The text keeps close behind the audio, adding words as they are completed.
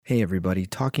Hey everybody,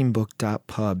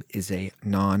 TalkingBook.pub is a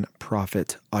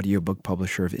non-profit audiobook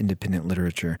publisher of independent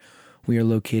literature. We are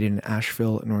located in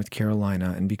Asheville, North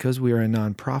Carolina, and because we are a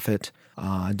non-profit,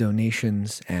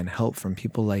 donations and help from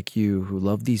people like you who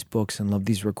love these books and love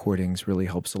these recordings really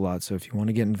helps a lot. So if you want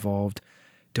to get involved,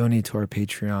 donate to our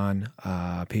Patreon,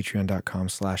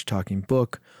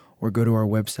 patreon.com/talkingbook, or go to our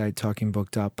website,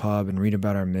 talkingbook.pub, and read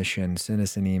about our mission, send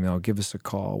us an email, give us a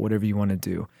call, whatever you want to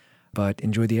do. But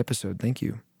enjoy the episode. Thank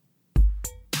you.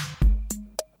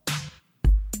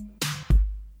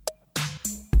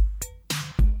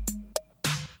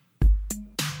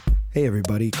 Hey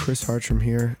everybody, Chris Hartram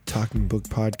here, Talking Book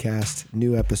Podcast,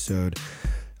 new episode.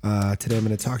 Today I'm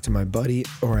going to talk to my buddy,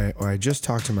 or I just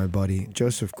talked to my buddy,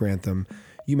 Joseph Grantham.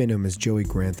 You may know him as Joey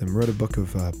Grantham. Wrote a book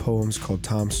of poems called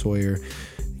Tom Sawyer.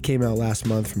 It came out last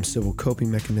month from Civil Coping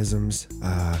Mechanisms.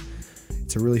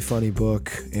 It's a really funny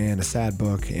book and a sad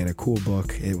book and a cool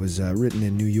book. It was written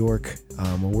in New York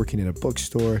while working in a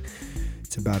bookstore.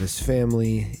 It's about his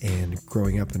family and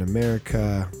growing up in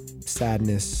America,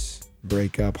 sadness,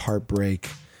 breakup, heartbreak.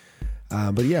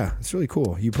 But yeah, it's really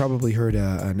cool. You probably heard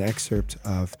an excerpt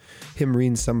of him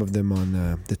reading some of them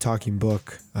on the Talking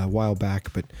Book a while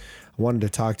back, but I wanted to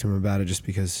talk to him about it just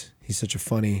because he's such a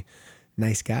funny,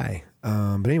 nice guy.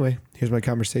 But anyway, here's my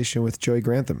conversation with Joey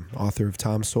Grantham, author of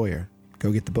Tom Sawyer.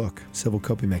 Go get the book, Civil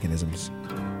Coping Mechanisms.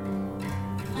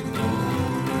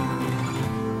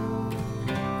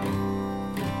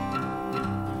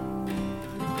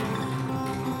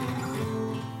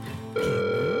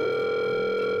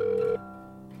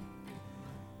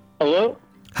 Hello?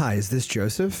 Hi, is this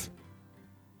Joseph?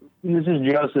 This is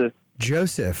Joseph.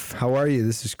 Joseph, how are you?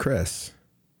 This is Chris.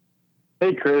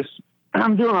 Hey, Chris.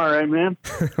 I'm doing all right, man.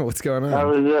 What's going on?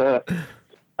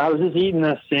 I was just eating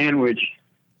a sandwich.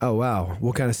 Oh, wow.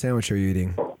 What kind of sandwich are you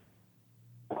eating?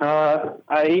 I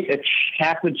ate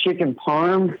half a chicken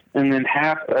parm and then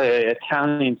half a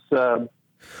Italian sub.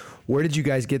 Where did you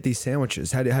guys get these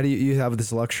sandwiches? How do you have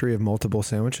this luxury of multiple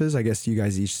sandwiches? I guess you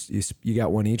guys you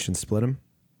got one each and split them?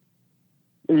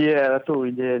 Yeah, that's what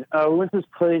we did. We went to this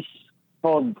place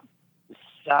called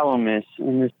Salamis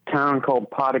in this town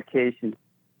called Potocacy.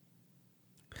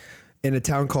 In a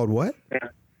town called what? Yeah.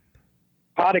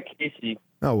 Potocacy.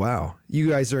 Oh wow! You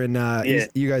guys are in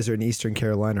you guys are in Eastern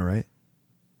Carolina, right?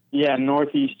 Yeah,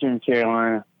 northeastern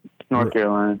Carolina, North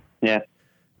Carolina. Yeah.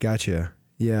 Gotcha.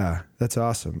 Yeah, that's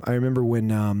awesome. I remember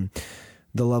when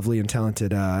the lovely and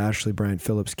talented Ashley Bryant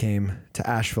Phillips came to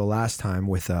Asheville last time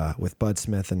with Bud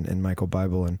Smith and Michael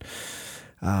Bible and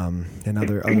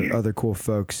other cool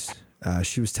folks.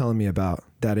 She was telling me about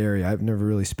that area. I've never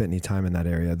really spent any time in that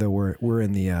area, though we're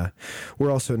in the we're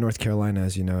also in North Carolina,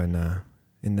 as you know, in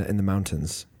the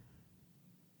mountains.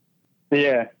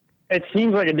 Yeah, it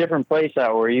seems like a different place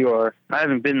out where you are. I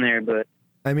haven't been there, but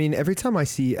I mean, every time I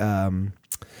see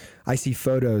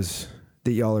photos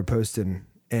that y'all are posting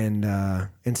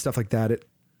and stuff like that,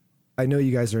 I know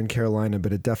you guys are in Carolina,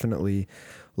 but it definitely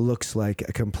looks like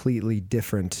a completely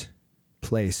different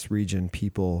place, region,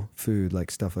 people, food, like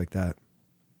stuff like that.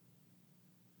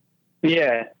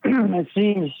 Yeah, it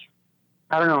seems,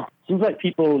 I don't know, it seems like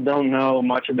people don't know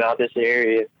much about this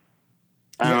area.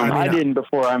 I didn't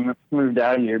before I moved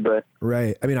out here, but...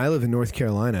 Right. I mean, I live in North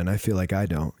Carolina, and I feel like I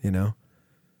don't, you know?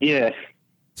 Yeah.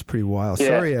 It's pretty wild.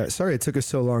 Yeah. Sorry it took us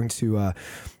so long to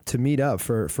meet up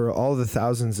for all the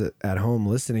thousands at home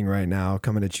listening right now,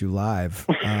 coming at you live.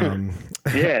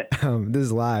 Yeah. This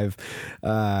is live.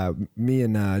 Me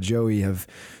and Joey have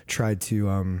tried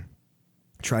to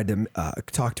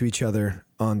talk to each other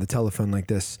on the telephone like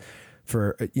this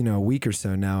for a week or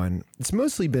so now, and it's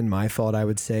mostly been my fault, I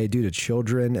would say, due to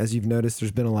children. As you've noticed,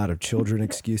 there's been a lot of children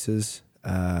excuses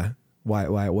why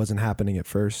it wasn't happening at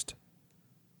first.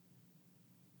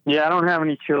 Yeah, I don't have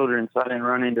any children, so I didn't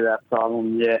run into that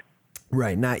problem yet.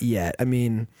 Right, not yet. I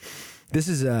mean, this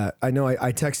is I know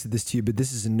I texted this to you, but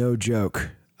this is a no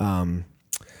joke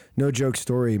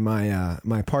story.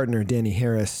 My partner, Danny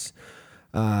Harris,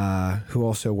 who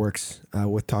also works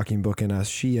with Talking Book and us,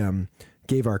 she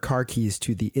gave our car keys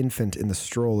to the infant in the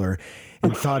stroller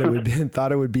and thought it would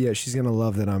be she's going to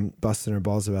love that I'm busting her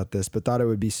balls about this, but thought it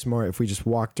would be smart if we just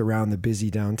walked around the busy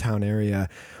downtown area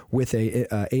with a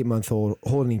 8-month-old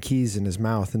holding keys in his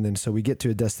mouth. And then so we get to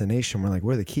a destination. We're like,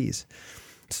 where are the keys?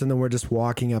 So then we're just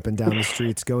walking up and down the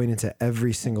streets, going into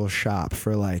every single shop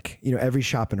for every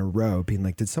shop in a row, being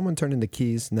like, did someone turn in the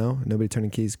keys? No, nobody turned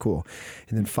in keys. Cool.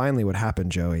 And then finally what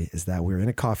happened, Joey, is that we were in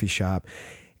a coffee shop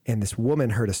and this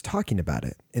woman heard us talking about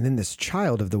it. And then this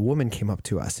child of the woman came up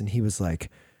to us and he was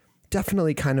like,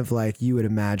 definitely kind of like you would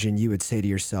imagine. You would say to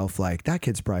yourself, like, that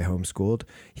kid's probably homeschooled.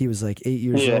 He was like 8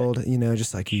 years old, you know,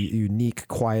 just like a unique,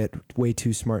 quiet, way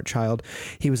too smart child.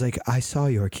 He was like, I saw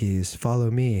your keys, follow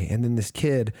me. And then this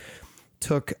kid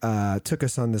took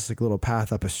us on this like little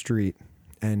path up a street,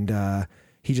 and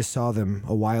he just saw them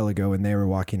a while ago and they were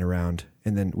walking around,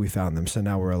 and then we found them. So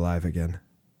now we're alive again.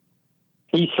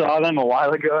 He saw them a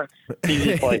while ago. He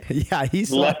just like he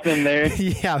left them there.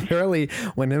 Yeah, apparently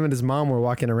when him and his mom were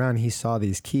walking around, he saw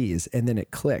these keys, and then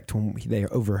it clicked when they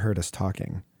overheard us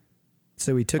talking.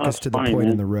 So he took us to the point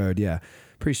in the road. Yeah,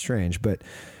 pretty strange, but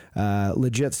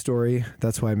legit story.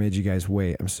 That's why I made you guys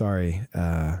wait. I'm sorry.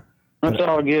 That's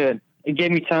all good. It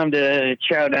gave me time to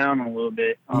chow down a little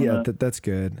bit. Yeah, that's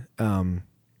good.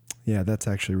 Yeah, that's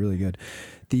actually really good.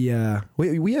 We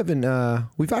haven't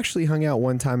we've actually hung out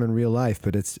one time in real life,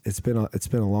 but it's been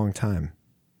a long time.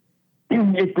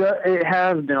 It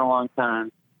has been a long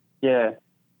time. Yeah,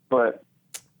 but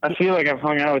I feel like I've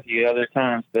hung out with you other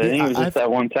times, but I think it was just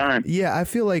that one time. Yeah, I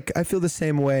feel the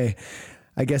same way.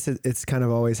 I guess it's kind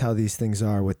of always how these things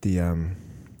are with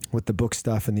the book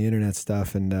stuff and the internet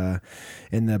stuff and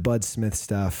the Bud Smith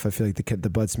stuff. I feel like the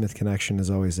Bud Smith connection is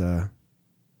always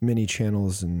many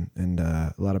channels and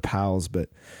a lot of pals. But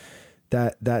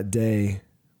that day,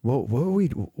 what were we?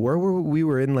 Where were we?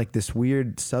 Were in like this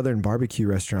weird Southern barbecue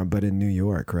restaurant, but in New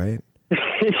York, right?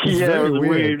 Yeah, it was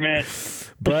weird, man.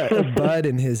 But Bud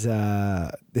and his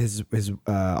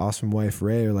awesome wife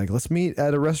Ray are like, let's meet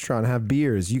at a restaurant, have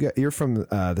beers. You're from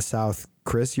the South,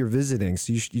 Chris. You're visiting,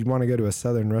 so you want to go to a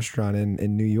Southern restaurant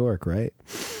in New York, right?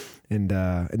 And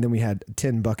then we had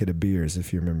 10 bucket of beers,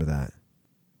 if you remember that.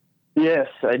 Yes,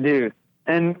 I do.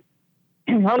 And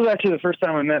that was actually the first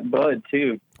time I met Bud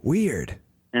too. Weird.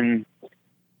 And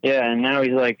yeah, and now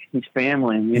he's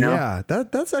family, you know? Yeah,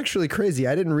 that's actually crazy.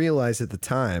 I didn't realize at the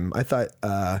time. I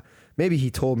thought maybe he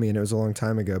told me and it was a long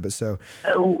time ago, but so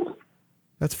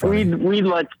that's funny. We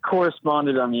like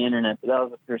corresponded on the internet, but that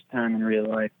was the first time in real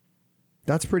life.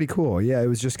 That's pretty cool. Yeah, it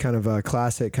was just kind of a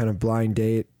classic kind of blind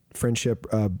date, friendship,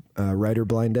 writer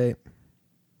blind date.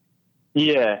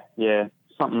 Yeah,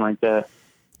 something like that.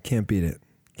 Can't beat it.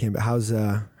 How is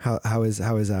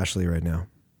Ashley right now?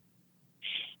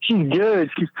 She's good.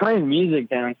 She's playing music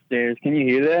downstairs. Can you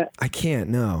hear that? I can't.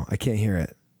 No, I can't hear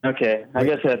it. Okay, I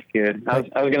guess that's good. I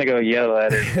was gonna go yell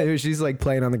at her. She's like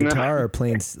playing on the guitar or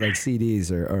playing like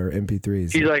CDs or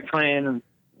MP3s. She's like playing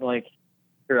like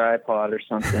her iPod or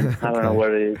something. Okay. I don't know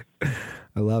what it is.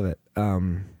 I love it.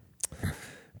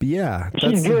 But yeah,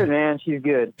 she's good, man. She's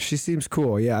good. She seems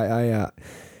cool. Yeah, I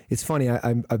it's funny.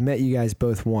 I've met you guys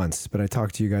both once, but I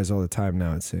talk to you guys all the time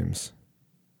now. It seems.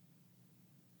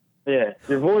 Yeah,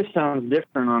 your voice sounds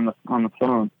different on the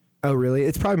phone. Oh, really?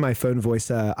 It's probably my phone voice.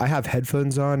 I have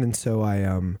headphones on, and so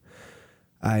I'm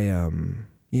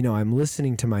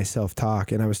listening to myself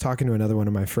talk. And I was talking to another one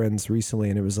of my friends recently,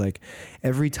 and it was like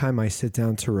every time I sit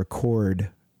down to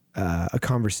record a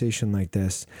conversation like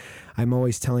this, I'm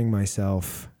always telling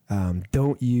myself,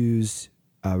 don't use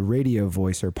a radio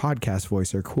voice or podcast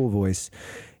voice or cool voice.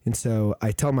 And so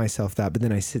I tell myself that, but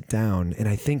then I sit down and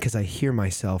I think because I hear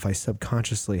myself, I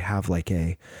subconsciously have like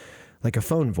a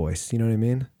phone voice. You know what I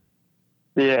mean?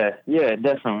 Yeah,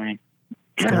 definitely.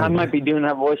 I might be doing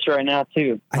that voice right now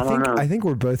too. I think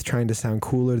we're both trying to sound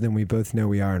cooler than we both know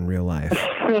we are in real life.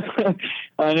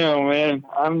 I know, man.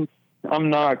 I'm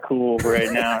not cool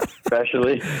right now,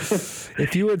 especially.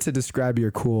 If you were to describe your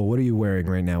cool, what are you wearing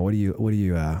right now? What's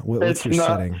your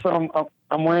setting? So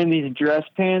I'm wearing these dress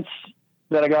pants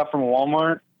that I got from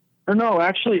Walmart. Or no,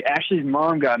 actually, Ashley's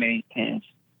mom got me these pants.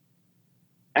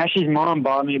 Ashley's mom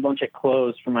bought me a bunch of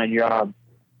clothes for my job.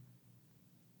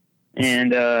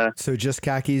 And so just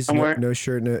khakis, no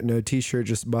shirt, no t-shirt,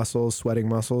 just muscles, sweating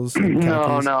muscles.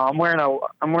 No, I'm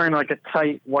wearing like a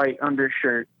tight white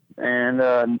undershirt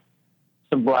and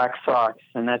some black socks,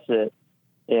 and that's it.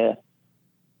 Yeah.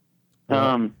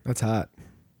 That's hot.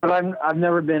 But I've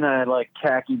never been a like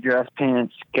khaki dress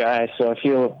pants guy, so I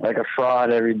feel like a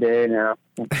fraud every day now.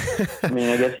 I mean,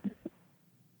 I guess.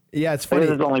 Yeah, it's funny.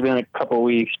 It's only been a couple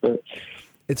weeks, but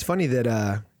it's funny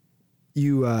that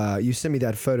you sent me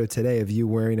that photo today of you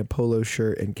wearing a polo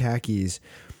shirt and khakis,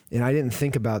 and I didn't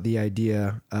think about the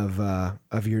idea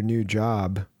of your new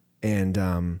job, and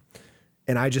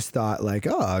I just thought like,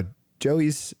 oh,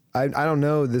 Joey's. I don't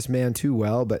know this man too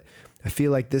well, but I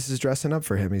feel like this is dressing up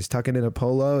for him. He's tucking in a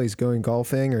polo, he's going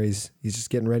golfing, or he's just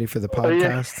getting ready for the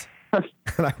podcast. Oh,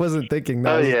 yeah. And I wasn't thinking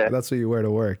that's what you wear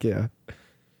to work. Yeah.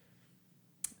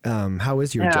 How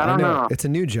is your job? I don't know. It's a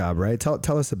new job, right?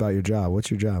 Tell us about your job. What's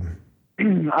your job?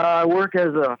 I work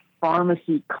as a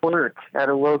pharmacy clerk at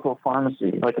a local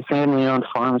pharmacy, like a family-owned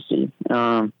pharmacy.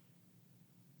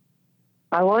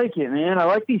 I like it, man. I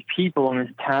like these people in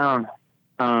this town.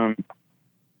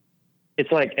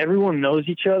 It's like everyone knows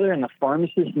each other, and the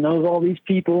pharmacist knows all these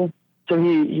people. So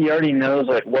he already knows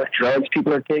like what drugs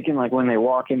people are taking, like when they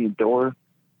walk in the door.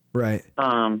 Right.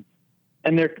 And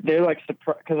they're like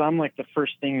surprised because I'm like the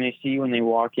first thing they see when they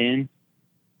walk in,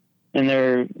 and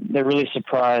they're really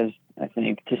surprised, I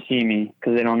think, to see me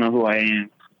because they don't know who I am.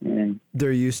 And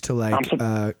they're used to like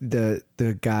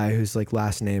the guy whose like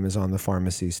last name is on the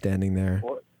pharmacy standing there.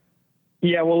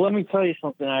 Yeah, well, let me tell you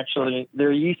something. Actually,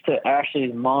 they're used to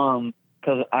Ashley's mom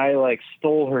because I like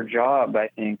stole her job, I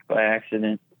think, by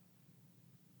accident.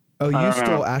 Oh, you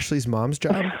stole Ashley's mom's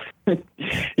job?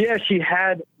 Yeah, she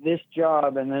had this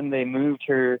job, and then they moved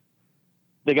her.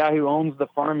 The guy who owns the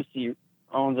pharmacy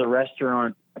owns a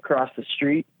restaurant across the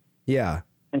street. Yeah.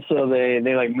 And so they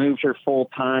like moved her full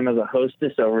time as a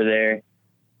hostess over there.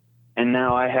 And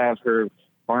now I have her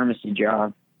pharmacy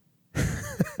job.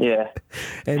 Yeah.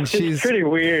 And it's pretty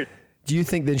weird. Do you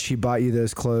think then she bought you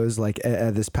those clothes like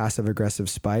at this passive aggressive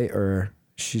spite, or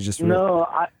she just No,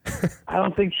 I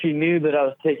don't think she knew that I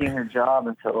was taking her job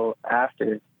until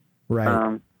after.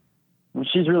 Right.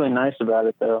 She's really nice about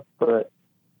it though, but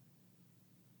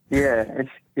yeah,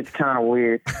 it's kind of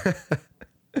weird.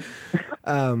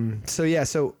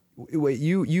 So wait,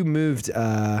 you moved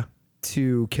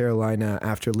to Carolina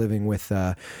after living with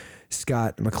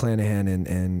Scott McClanahan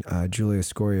and Julia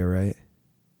Scoria, right?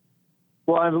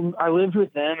 Well, I lived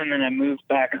with them, and then I moved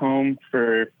back home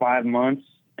for 5 months,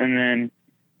 and then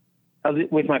I was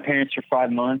with my parents for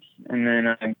 5 months, and then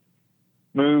I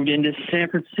moved into San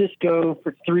Francisco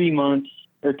for 3 months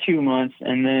or 2 months,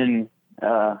 and then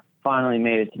finally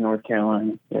made it to North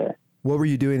Carolina. Yeah. What were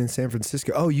you doing in San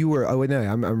Francisco? Oh, you were. Oh, wait, no,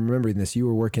 I'm remembering this. You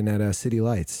were working at City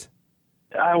Lights.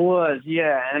 I was,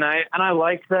 yeah, and I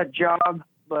liked that job,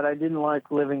 but I didn't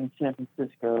like living in San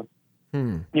Francisco.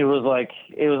 It was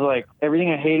like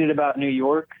everything I hated about New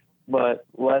York, but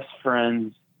less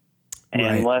friends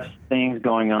and less things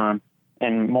going on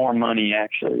and more money,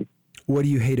 actually. What do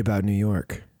you hate about New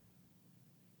York?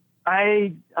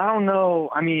 I don't know.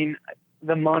 I mean,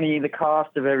 the money, the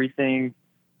cost of everything.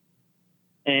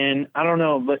 And I don't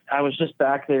know, but I was just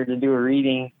back there to do a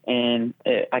reading, and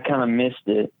I kind of missed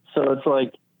it. So it's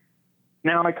like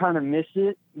now I kind of miss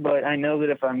it, but I know that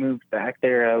if I moved back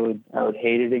there, I would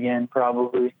hate it again,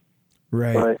 probably.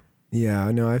 Right. But,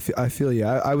 yeah. No, I feel you.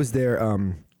 I was there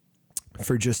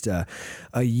for just a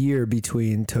year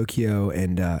between Tokyo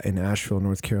and Asheville,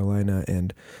 North Carolina,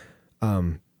 and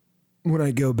when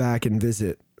I go back and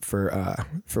visit for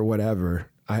whatever,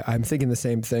 I'm thinking the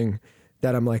same thing.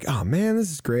 That I'm like, oh man,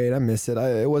 this is great. I miss it.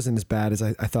 It wasn't as bad as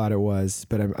I thought it was,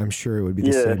 but I'm sure it would be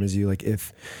the same as you. Like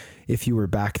if you were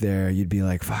back there, you'd be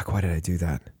like, fuck, why did I do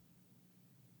that?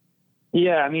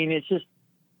 Yeah, I mean, it's just,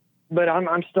 but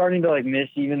I'm starting to like miss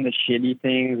even the shitty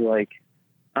things. Like,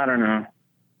 I don't know,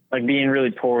 like being really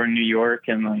poor in New York,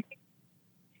 and like,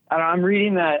 I'm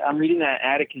reading that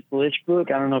Atticus Lich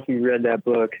book. I don't know if you read that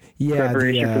book. Yeah,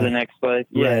 Preparation for the Next Life.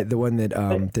 Yeah, right, the one that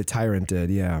the Tyrant did.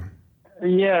 Yeah.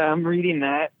 Yeah, I'm reading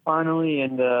that finally,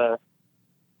 and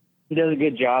he does a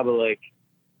good job of like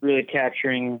really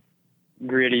capturing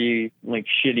gritty, like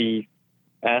shitty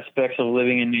aspects of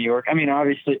living in New York. I mean,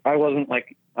 obviously,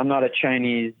 I'm not a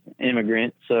Chinese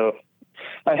immigrant, so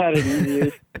I had it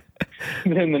easier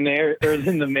than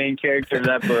the main character of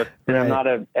that book. And I'm not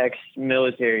an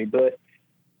ex-military, but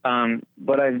I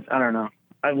don't know.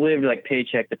 I've lived like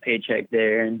paycheck to paycheck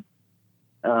there, and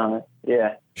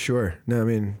yeah. Sure. No, I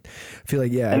mean, I feel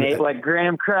like, yeah. And ate like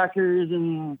graham crackers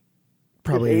and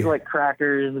probably ate like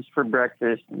crackers for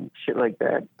breakfast and shit like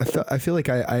that. I feel like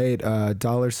I ate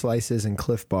dollar slices and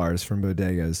Cliff bars from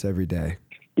bodegas every day.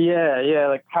 Yeah,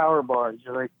 like power bars.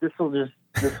 You're like, this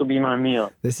will be my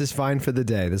meal. This is fine for the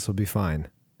day. This will be fine.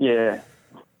 Yeah.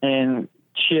 And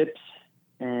chips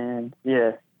and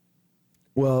yeah.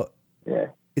 Well, yeah.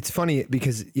 It's funny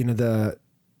because,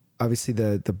 obviously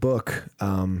the book,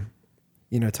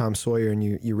 Tom Sawyer, and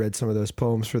you read some of those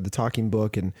poems for the talking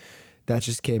book, and that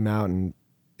just came out, and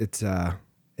it's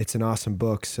an awesome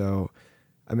book. So,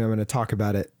 I mean, I'm going to talk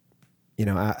about it,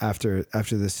 after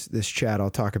this chat, I'll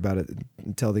talk about it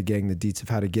and tell the gang the deets of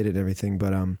how to get it and everything.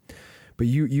 But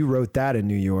you wrote that in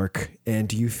New York, and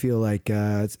do you feel like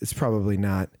it's probably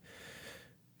not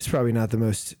the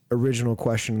most original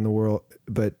question in the world,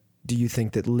 but do you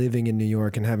think that living in New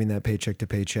York and having that paycheck to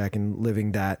paycheck and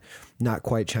living that not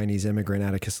quite Chinese immigrant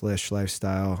Atticus Lich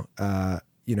lifestyle,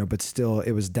 but still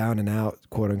it was down and out,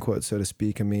 quote unquote, so to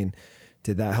speak. I mean,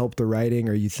 did that help the writing,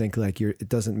 or you think like it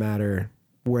doesn't matter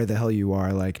where the hell you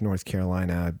are, like North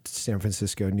Carolina, San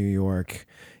Francisco, New York,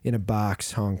 in a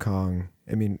box, Hong Kong.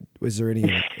 I mean, is there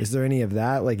any of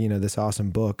that? Like, this awesome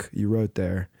book you wrote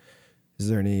there. Is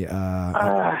there any,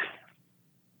 I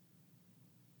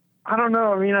don't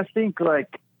know. I mean, I think I'll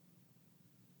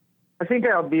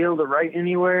be able to write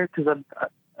anywhere, because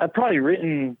I've probably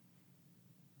written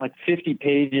like 50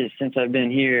 pages since I've been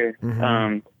here.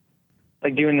 Mm-hmm.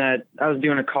 Like doing that, I was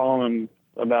doing a column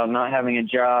about not having a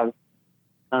job.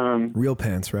 Real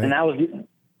Pants, right? And that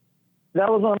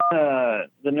was on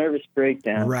the Nervous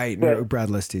Breakdown. Right, Brad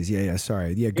Listy's. Yeah.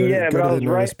 Sorry, go to the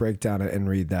Nervous Breakdown and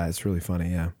read that. It's really funny.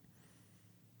 Yeah.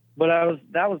 But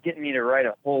that was getting me to write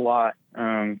a whole lot.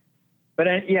 But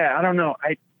I don't know.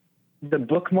 The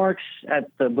bookmarks at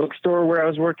the bookstore where I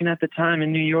was working at the time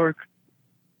in New York,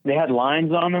 they had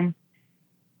lines on them,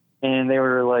 and they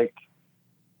were like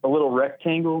a little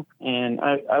rectangle, and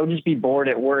I would just be bored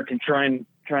at work and try and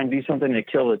do something to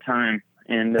kill the time.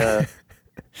 And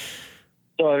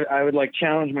so I would like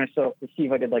challenge myself to see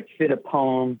if I could like fit a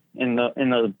poem in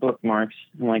those bookmarks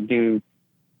and like do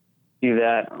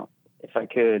that if I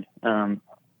could. So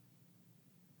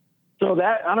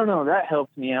that, I don't know, that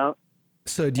helped me out.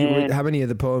 So how many of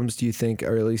the poems do you think,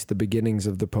 or at least the beginnings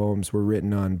of the poems, were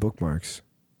written on bookmarks?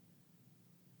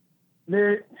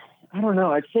 I don't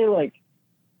know. I'd say like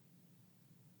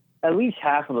at least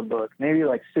half of the book, maybe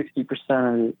like 60%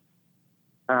 of it.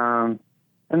 And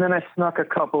then I snuck a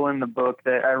couple in the book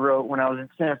that I wrote when I was in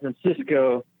San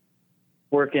Francisco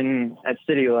working at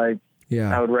City Lights.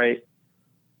 Yeah. I'd write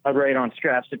on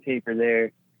scraps of paper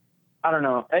there. I don't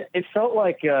know. It felt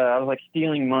like I was like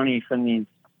stealing money from these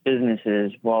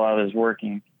businesses while I was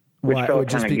working, which felt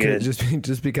kind of good.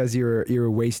 Just because you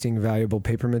were wasting valuable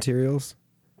paper materials?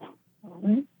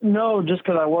 No, just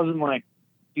because I wasn't like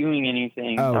doing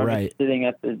anything. Oh, I was right. just sitting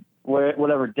at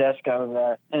whatever desk I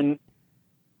was at. And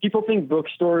people think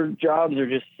bookstore jobs are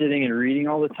just sitting and reading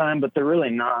all the time, but they're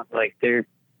really not. Like they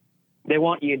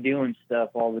want you doing stuff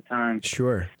all the time.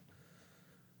 Sure.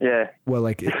 Yeah.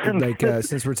 Well,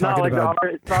 since we're talking about,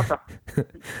 it's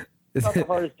not the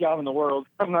hardest job in the world.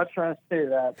 I'm not trying to say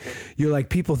that. But. You're like,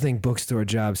 people think bookstore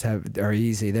jobs are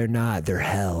easy. They're not. They're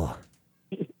hell.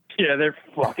 Yeah, they're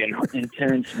fucking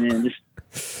intense, man.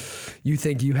 You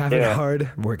think you have it hard?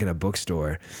 Work in a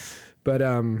bookstore. But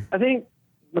I think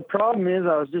the problem is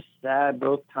I was just sad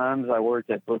both times I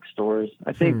worked at bookstores.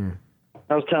 I think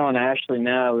I was telling Ashley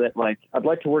now that like I'd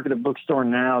like to work at a bookstore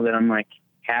now that I'm like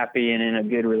happy and in a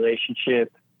good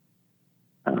relationship.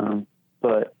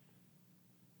 But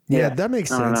yeah, that makes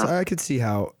sense. I could see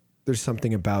how there's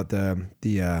something about the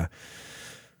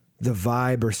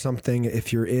vibe or something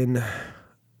if you're in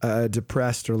a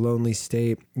depressed or lonely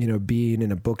state, being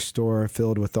in a bookstore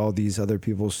filled with all these other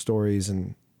people's stories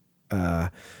and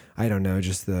I don't know,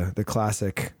 just the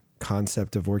classic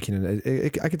concept of working in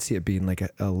it. I could see it being like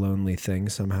a lonely thing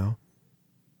somehow.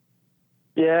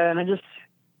 Yeah, and I don't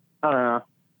know.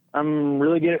 I'm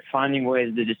really good at finding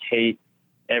ways to just hate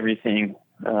everything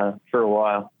for a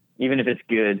while, even if it's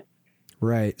good.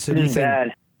 Right. So do you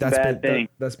think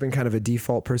that's been kind of a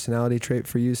default personality trait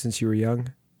for you since you were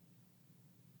young?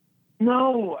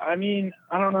 No, I mean,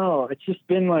 I don't know. It's just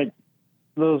been like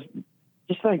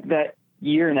just like that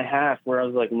year and a half where I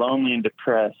was like lonely and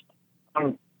depressed.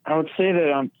 I would say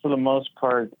that I'm for the most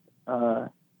part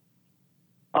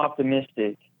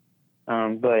optimistic,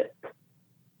 but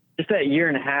just that year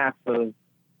and a half of,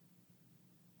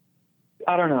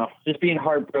 I don't know, just being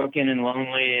heartbroken and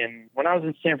lonely. And when I was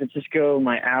in San Francisco,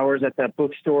 my hours at that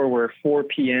bookstore were 4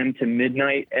 p.m. to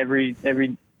midnight every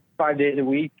 5 days a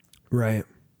week. Right.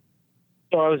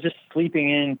 So I was just sleeping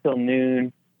in till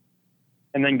noon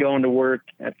and then going to work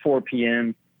at 4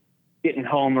 p.m., getting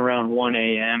home around 1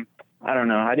 a.m. I don't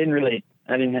know. I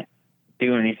didn't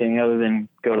do anything other than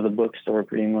go to the bookstore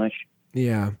pretty much.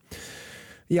 Yeah.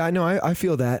 Yeah, I know. I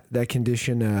feel that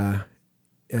condition,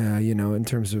 in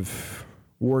terms of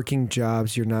working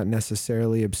jobs you're not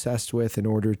necessarily obsessed with in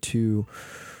order to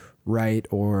write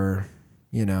or,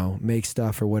 make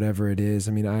stuff or whatever it is.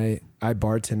 I mean, I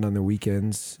bartend on the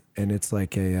weekends and it's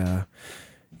like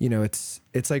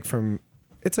it's like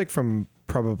from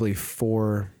probably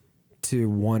 4 to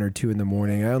 1 or 2 in the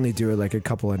morning. I only do it like a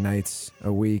couple of nights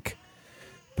a week.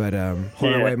 But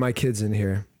hold on, wait, my kid's in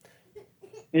here.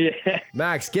 Yeah.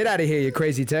 Max, get out of here, you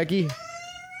crazy techie.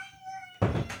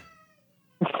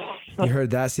 You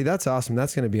heard that? See, that's awesome.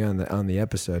 That's going to be on the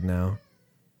episode now.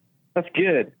 That's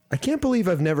good. I can't believe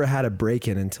I've never had a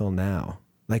break-in until now.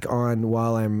 Like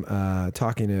while I'm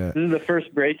talking to... This is the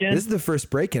first break-in? This is the first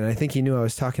break-in. I think he knew I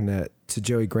was talking to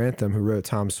Joey Grantham, who wrote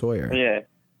Tom Sawyer. Yeah.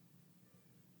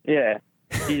 Yeah.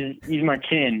 he's my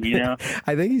kin, you know?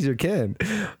 I think he's your kin.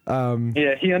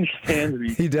 Yeah, he understands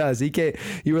me. He does.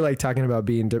 You were like talking about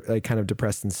being like kind of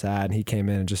depressed and sad, and he came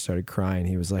in and just started crying.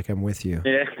 He was like, I'm with you.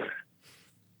 Yeah.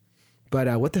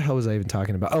 But what the hell was I even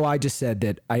talking about? Oh, I just said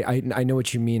that I know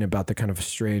what you mean about the kind of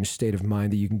strange state of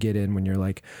mind that you can get in when you're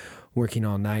like working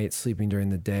all night, sleeping during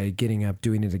the day, getting up,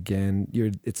 doing it again.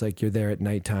 It's like you're there at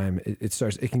nighttime.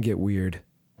 It can get weird.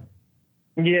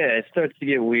 Yeah, it starts to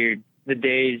get weird. The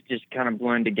days just kind of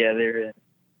blend together. And,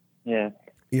 yeah.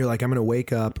 You're like, I'm going to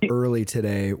wake up early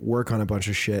today, work on a bunch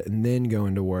of shit, and then go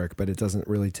into work. But it doesn't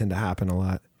really tend to happen a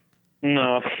lot.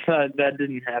 No, that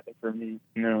didn't happen for me.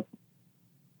 No.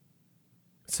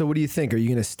 So what do you think? Are you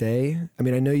going to stay? I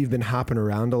mean, I know you've been hopping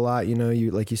around a lot. You know,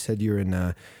 like you said, you're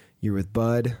with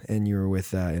Bud, and you were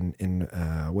with in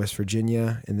West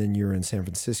Virginia, and then you're in San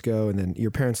Francisco, and then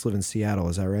your parents live in Seattle.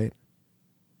 Is that right?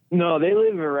 No, they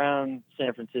live around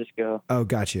San Francisco. Oh,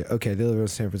 gotcha. Okay, they live in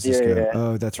San Francisco. Yeah, yeah.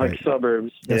 Oh, that's right. Like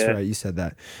suburbs. That's yeah. right. You said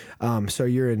that. So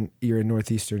you're in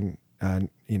northeastern, or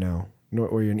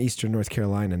you're in eastern North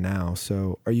Carolina now.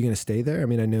 So are you going to stay there? I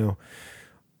mean, I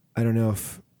don't know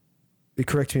if.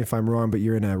 Correct me if I'm wrong, but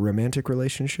you're in a romantic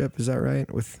relationship. Is that right?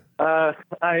 I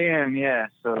am. Yeah.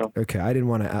 So. Okay, I didn't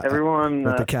want to. Everyone.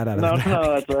 Let the cat out of the the bag.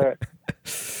 No, that's all right.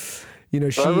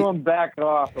 So everyone back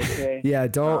off, okay? Yeah,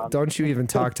 don't you even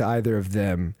talk to either of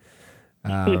them.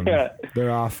 Yeah. They're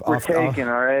off We're taken,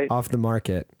 all right? off the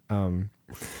market. But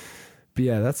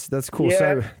yeah, that's cool. Yeah.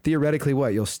 So theoretically,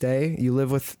 what, you'll stay? You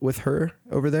live with her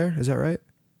over there? Is that right?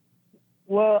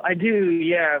 Well, I do,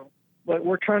 yeah. But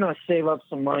we're trying to save up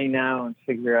some money now and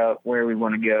figure out where we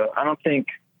want to go. I don't think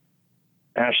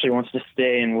Ashley wants to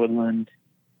stay in Woodland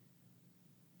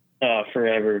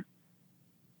forever.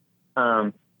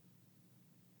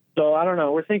 So I don't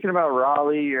know. We're thinking about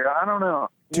Raleigh, or I don't know.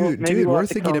 Dude, we're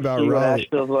thinking about Raleigh.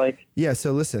 Like. Yeah.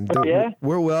 So listen, Yeah?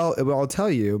 well, I'll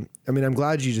tell you. I mean, I'm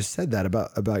glad you just said that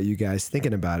about you guys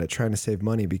thinking about it, trying to save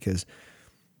money, because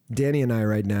Danny and I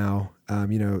right now,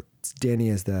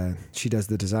 Danny she does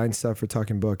the design stuff for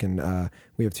Talking Book, and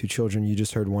we have 2 children. You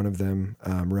just heard one of them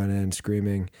run in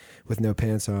screaming with no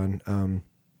pants on.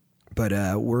 But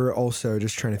we're also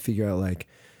just trying to figure out, like,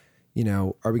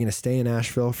 are we going to stay in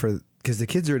Asheville because the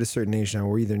kids are at a certain age now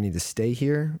where we either need to stay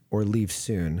here or leave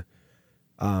soon.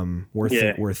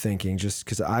 We're thinking, just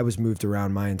because I was moved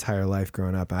around my entire life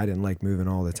growing up. I didn't like moving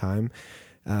all the time.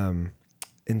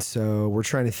 And so we're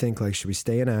trying to think, like, should we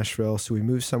stay in Asheville? So we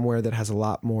move somewhere that has a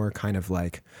lot more kind of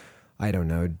like, I don't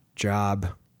know, job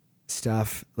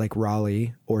stuff like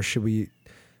Raleigh, or should we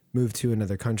move to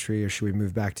another country, or should we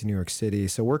move back to New York City?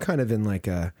 So we're kind of in like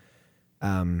a,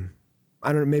 I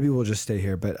don't know, maybe we'll just stay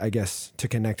here, but I guess to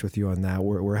connect with you on that,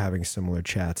 we're having similar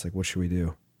chats. Like, what should we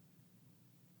do?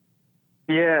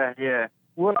 Yeah, yeah.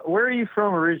 Where are you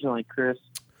from originally, Chris?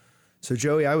 So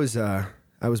Joey, I was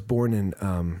born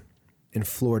in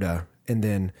Florida, and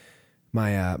then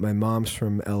my mom's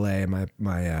from LA,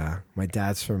 my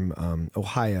dad's from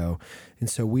Ohio, and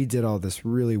so we did all this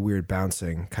really weird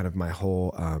bouncing kind of my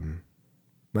whole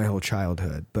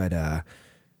childhood. But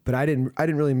I didn't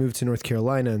really move to North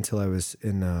Carolina until I was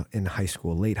in high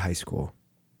school, late high school.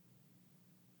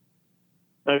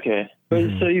 Okay,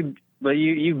 so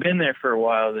you've been there for a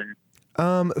while then.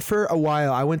 For a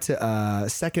while, I went to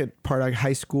second part of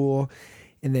high school,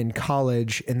 and then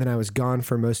college, and then I was gone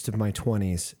for most of my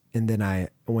 20s. And then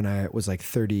when I was like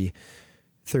 30,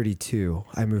 32,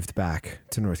 I moved back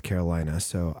to North Carolina.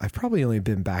 So I've probably only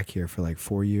been back here for like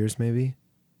 4 years, maybe.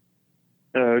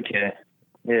 Oh, okay.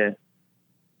 Yeah.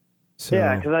 So,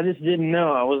 yeah, because I just didn't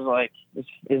know. I was like,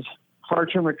 is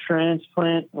Hartram a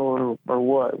transplant or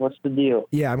what? What's the deal?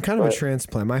 Yeah, I'm kind of a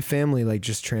transplant. My family like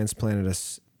just transplanted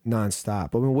us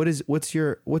nonstop. I mean, what's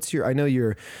your I know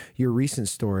your recent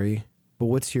story, but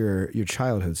what's your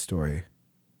childhood story?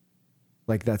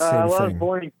 Like that same thing. I was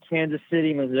born in Kansas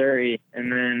City, Missouri,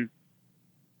 and then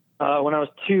when I was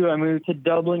 2, I moved to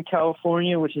Dublin,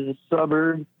 California, which is a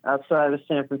suburb outside of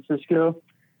San Francisco.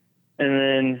 And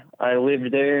then I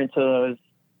lived there until I was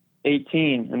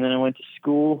 18, and then I went to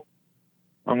school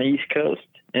on the East Coast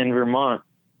in Vermont.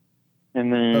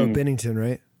 And then Bennington,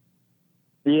 right?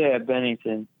 Yeah,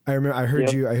 Bennington. I remember. I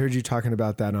heard you talking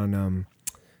about that on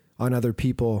Other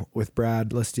People with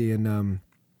Brad Listy, and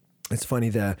it's funny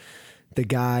the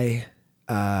guy,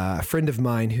 a friend of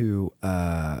mine who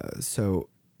so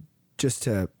just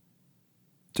to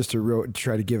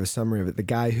try to give a summary of it, the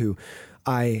guy who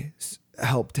I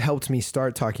helped me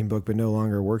start Talking Book, but no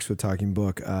longer works with Talking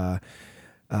Book.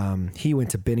 he went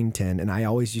to Bennington, and I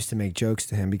always used to make jokes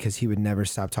to him because he would never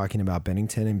stop talking about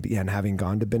Bennington and having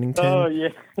gone to Bennington. Oh yeah.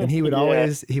 And he would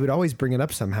Yeah. always bring it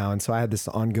up somehow. And so I had this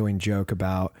ongoing joke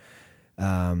about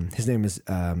his name is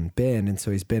Ben, and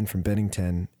so he's Ben from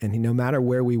Bennington. And no matter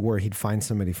where we were, he'd find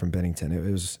somebody from Bennington.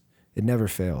 It never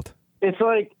failed. It's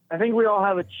like, I think we all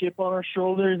have a chip on our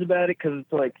shoulders about it because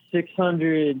it's like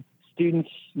 600 students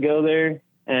go there,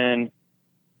 and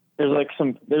there's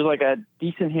like a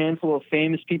decent handful of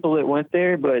famous people that went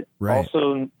there, but Right.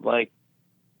 also like,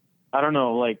 I don't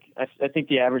know, like I think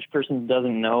the average person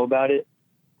doesn't know about it.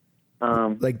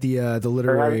 Like the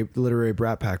literary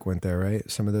Brat Pack went there, right?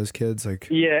 Some of those kids, like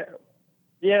Yeah,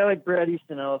 like Brad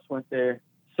Easton Ellis went there.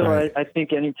 So Right. I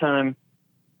think anytime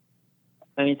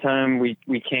we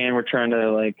can, we're trying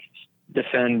to like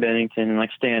defend Bennington and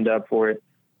like stand up for it.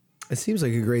 it seems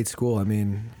like a great school. I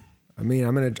mean, I'm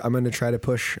gonna try to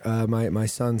push my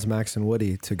sons Max and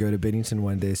Woody to go to Bennington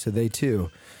one day, so they too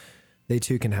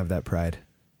can have that pride.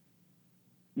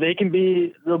 They'll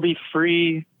be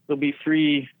free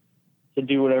to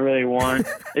do whatever they want.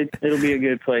 It'll be a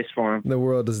good place for them. The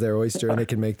world is their oyster, and they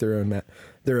can make their own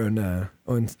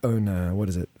what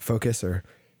is it? Focus or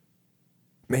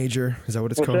major? Is that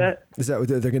what it's What's called? that? Is that what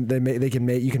you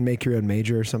can make your own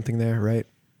major or something there, right?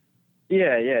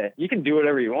 Yeah. You can do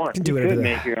whatever you want. You can do you whatever could the-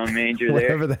 make your own major there.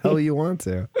 Whatever the hell you want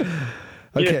to.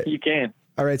 Okay. Yeah, you can.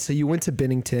 All right. So you went to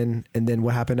Bennington, and then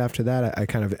what happened after that? I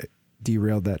kind of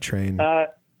derailed that train.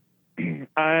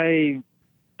 I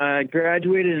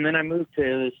graduated, and then I moved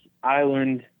to this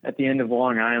island at the end of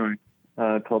Long Island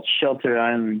called Shelter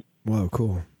Island. Whoa,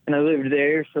 cool. And I lived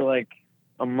there for like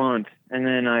a month, and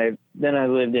then I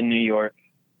lived in New York.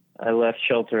 I left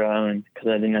Shelter Island because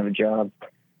I didn't have a job,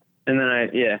 and then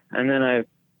I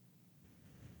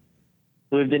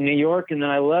lived in New York, and then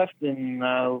I left, and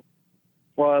I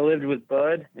lived with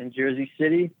Bud in Jersey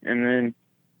City, and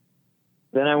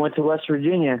then I went to West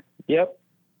Virginia. Yep,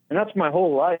 and that's my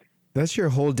whole life. That's your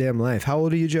whole damn life. How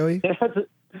old are you, Joey?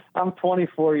 I'm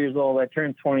 24 years old. I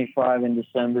turned 25 in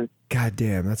December. God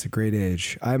damn, that's a great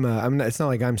age. I'm not, it's not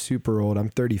like I'm super old. I'm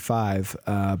 35,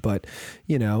 but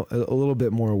you know, a little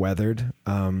bit more weathered.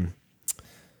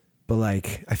 But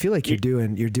like, I feel like you're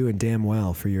doing damn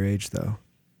well for your age, though.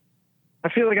 I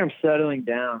feel like I'm settling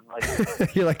down.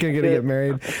 Like You're like gonna get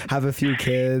married, have a few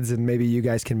kids, and maybe you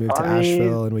guys can move to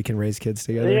Asheville and we can raise kids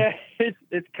together. Yeah,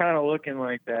 it's kind of looking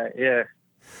like that. Yeah.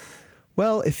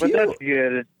 Well, But that's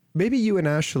good. maybe you and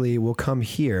Ashley will come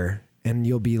here and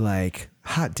you'll be like,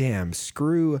 hot damn,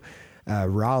 screw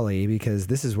Raleigh, because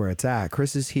this is where it's at.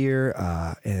 Chris is here,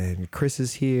 and Chris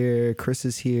is here,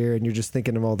 and you're just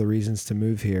thinking of all the reasons to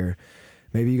move here.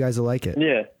 Maybe you guys will like it.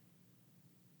 Yeah.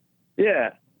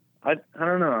 Yeah. I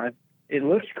don't know. It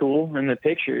looks cool in the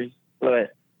pictures,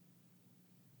 but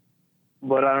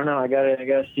I don't know. I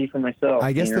gotta see for myself.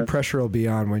 I guess the pressure will be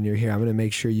on when you're here. I'm going to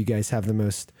make sure you guys have the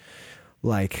most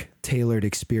like tailored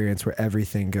experience where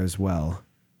everything goes well.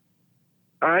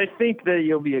 I think that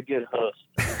you'll be a good host.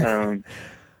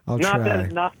 I'll not try.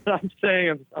 that I'm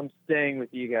saying I'm staying with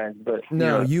you guys, but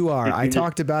No, you are. if I you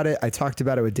talked about it. I talked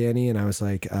about it with Danny, and I was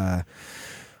like,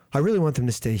 I really want them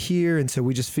to stay here. And so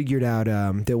we just figured out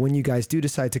that when you guys do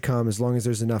decide to come, as long as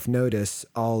there's enough notice,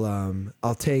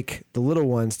 I'll take the little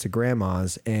ones to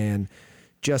grandma's, and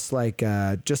just like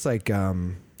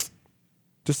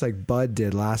Bud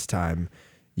did last time,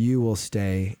 you will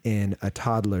stay in a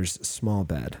toddler's small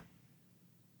bed.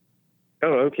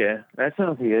 Oh, okay. That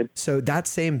sounds good. So that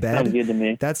same Sounds bed, good to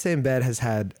me. that same bed has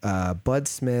had Bud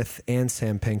Smith and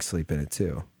Sam Pink sleep in it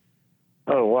too.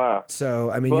 Oh, wow.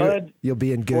 So I mean, Bud you'll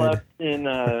be in good. Slept in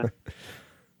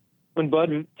when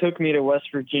Bud took me to West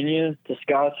Virginia to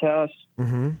Scott's house.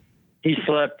 Mm-hmm. He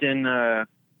slept in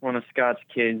one of Scott's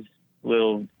kids'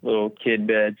 little kid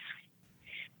beds.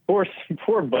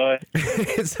 Poor Bud.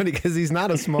 It's funny because he's not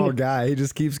a small guy. He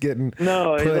just keeps getting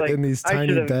No, he's put like, in these I tiny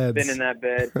should have beds. been in that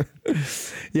bed.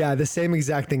 Yeah, the same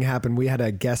exact thing happened. We had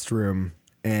a guest room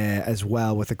as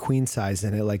well with a queen size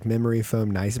in it, like memory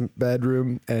foam, nice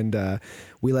bedroom, and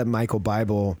we let Michael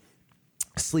Bible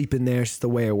sleep in there. It's just the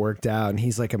way it worked out, and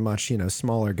he's like a much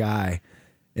smaller guy,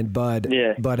 and Bud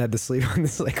had to sleep on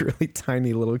this like really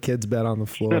tiny little kid's bed on the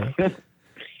floor.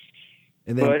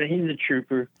 And then, But he's a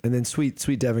trooper. and then sweet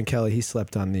Devin Kelly, he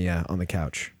slept on the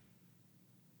couch.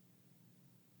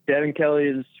 Devin Kelly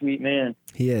is a sweet man.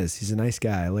 He is. He's a nice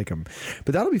guy. I like him.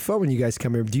 But that'll be fun when you guys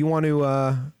come here. Do you want to?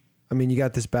 I mean, you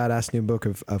got this badass new book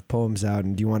of poems out,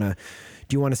 and do you want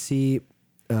to see?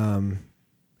 It'll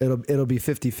be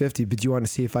 50-50, but do you want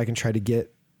to see if I can try to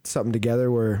get something together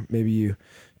where maybe you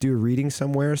do a reading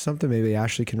somewhere or something? Maybe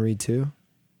Ashley can read too.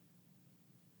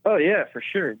 Oh yeah, for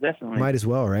sure, definitely. Might as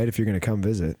well, right? If you're going to come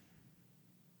visit.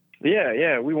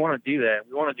 Yeah, we want to do that.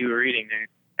 We want to do a reading there.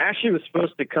 Ashley was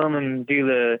supposed to come and do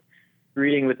the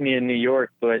reading with me in New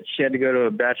York, but she had to go to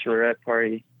a bachelorette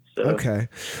party. So. Okay.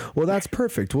 Well, that's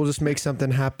perfect. We'll just make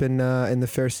something happen in the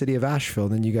fair city of Asheville.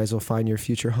 Then you guys will find your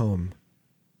future home.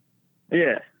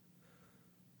 Yeah.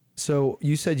 So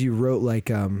you said you wrote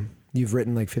you've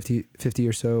written like 50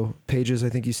 or so pages, I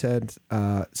think you said.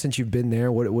 Since you've been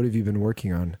there, what have you been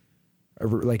working on?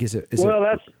 Like, is it?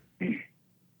 That's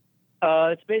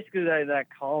it's basically that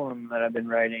column that I've been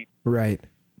writing. Right.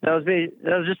 That was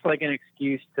just like an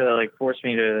excuse to like force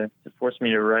me to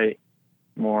write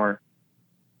more.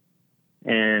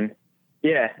 And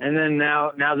yeah, and then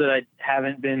now that I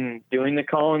haven't been doing the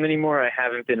column anymore, I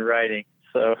haven't been writing.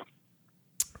 So.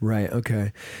 Right.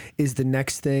 Okay. Is the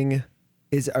next thing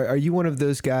are you one of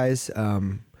those guys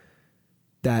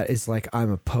that is like,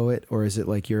 I'm a poet, or is it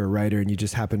like you're a writer and you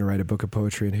just happen to write a book of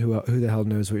poetry and who the hell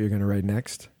knows what you're going to write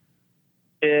next?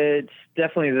 It's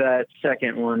definitely that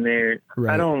second one there.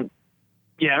 Right. I don't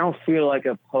feel like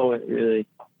a poet really,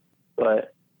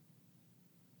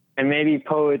 and maybe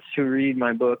poets who read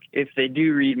my book, if they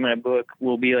do read my book,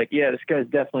 will be like, yeah, this guy's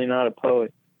definitely not a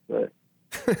poet, but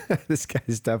this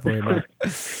guy's definitely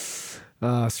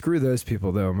not. Screw those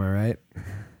people though. Am I right?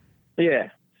 Yeah.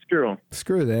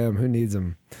 Screw them. Who needs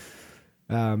them?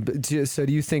 So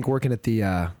do you think working at the,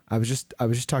 I was just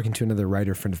talking to another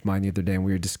writer friend of mine the other day, and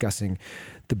we were discussing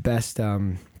the best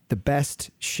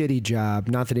shitty job.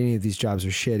 Not that any of these jobs are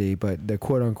shitty, but the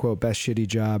quote unquote best shitty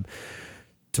job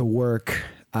to work,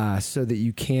 so that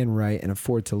you can write and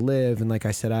afford to live. And like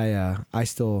I said, I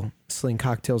still sling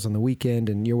cocktails on the weekend,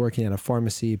 and you're working at a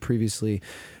pharmacy, previously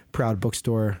proud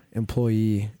bookstore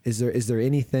employee. Is there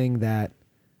anything that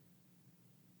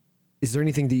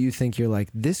you think you're like,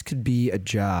 this could be a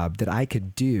job that I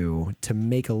could do to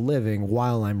make a living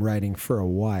while I'm writing for a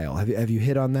while? Have you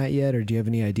hit on that yet, or do you have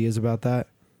any ideas about that?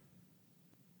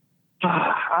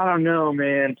 I don't know,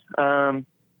 man.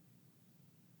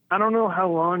 I don't know how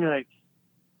long I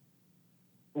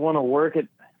want to work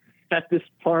at this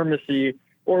pharmacy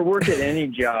or work at any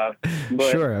job.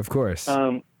 But, sure, of course.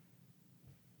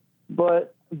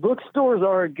 But bookstores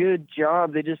are a good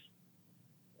job. It's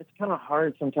kind of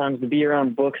hard sometimes to be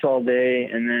around books all day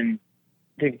and then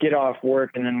to get off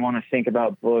work and then want to think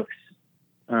about books.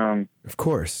 Of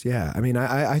course. Yeah. I mean,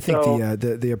 I think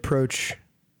the approach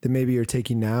that maybe you're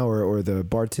taking now, or the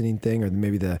bartending thing, or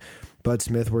maybe the Bud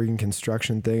Smith working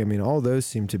construction thing. I mean, all those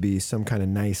seem to be some kind of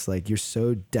nice, like you're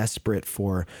so desperate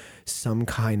for some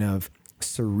kind of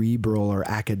cerebral or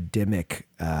academic,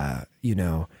 I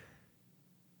don't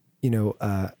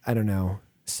know,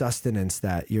 sustenance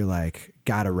that you're like,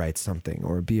 gotta write something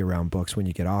or be around books when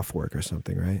you get off work or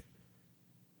something, right?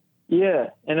 Yeah.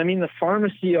 And I mean, the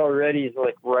pharmacy already is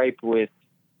like ripe with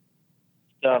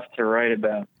stuff to write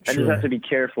about. Sure. I just have to be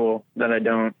careful that I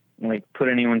don't like put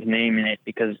anyone's name in it,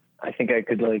 because I think I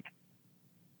could like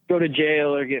go to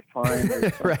jail or get fined or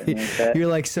something right. like that. You're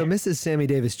like, so Mrs. Sammy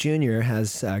Davis Jr.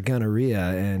 has gonorrhea,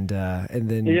 and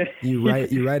then you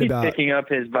write about picking up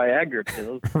his Viagra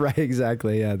pills. Right,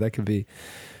 exactly. Yeah, that could be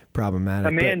problematic.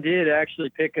 A man did actually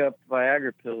pick up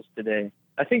Viagra pills today.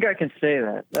 I think I can say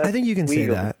that. I think you can say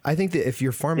that. I think that if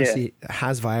your pharmacy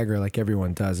has Viagra, like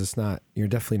everyone does, you're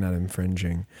definitely not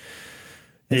infringing.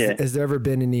 Has there ever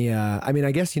been any, I mean,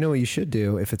 I guess you know what you should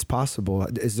do if it's possible.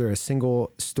 Is there a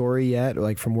single story yet,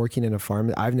 like from working in a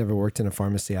pharmacy? I've never worked in a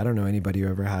pharmacy. I don't know anybody who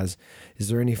ever has. Is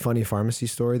there any funny pharmacy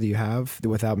story that you have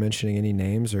without mentioning any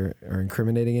names or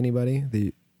incriminating anybody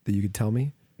that you could tell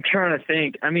me? I'm trying to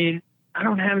think. I mean, I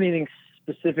don't have anything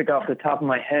specific off the top of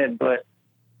my head, but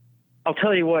I'll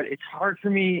tell you what, it's hard for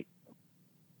me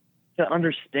to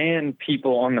understand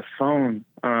people on the phone.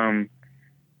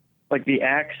 Like the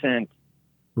accent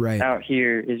right out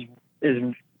here is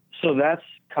so that's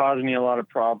caused me a lot of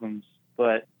problems.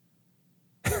 But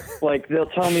like they'll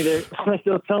tell me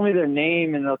their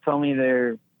name, and they'll tell me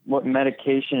what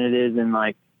medication it is, and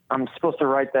like I'm supposed to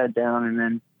write that down and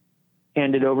then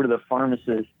hand it over to the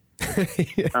pharmacist.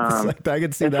 Like, I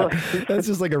can see that. Like, that's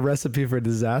just like a recipe for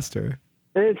disaster.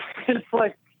 It's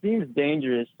like seems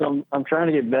dangerous. So I'm trying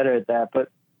to get better at that. But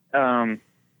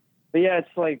yeah, it's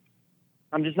like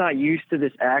I'm just not used to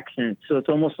this accent. So it's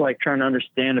almost like trying to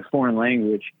understand a foreign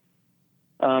language.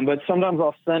 But sometimes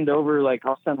I'll send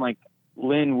like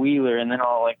Lynn Wheeler, and then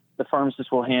the pharmacist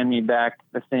will hand me back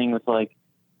the thing with like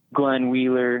Glenn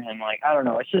Wheeler, and like, I don't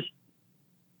know. It's just,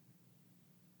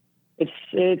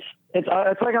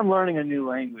 it's like I'm learning a new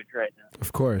language right now.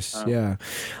 Of course. Yeah.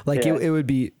 Like it would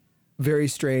be very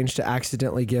strange to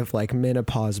accidentally give like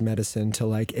menopause medicine to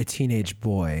like a teenage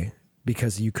boy,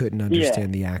 because you couldn't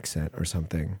understand the accent or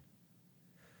something.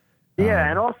 Yeah,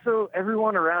 and also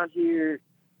everyone around here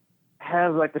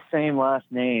has like the same last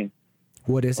name.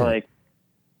 What is it?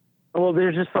 Well,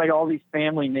 there's just like all these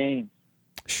family names.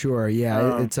 Sure,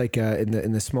 yeah. It's like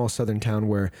in the small southern town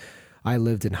where I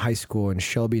lived in high school in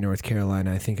Shelby, North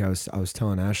Carolina. I think I was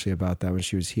telling Ashley about that when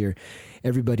she was here.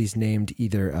 Everybody's named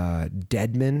either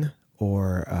Deadman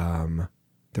or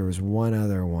there was one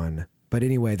other one. But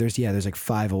anyway, there's like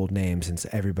 5 old names, and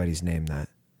everybody's named that.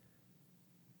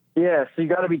 Yeah, so you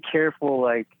got to be careful,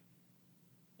 like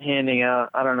handing out.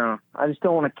 I don't know. I just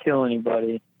don't want to kill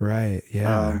anybody. Right.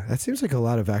 Yeah. That seems like a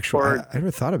lot of actual. I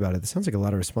never thought about it. That sounds like a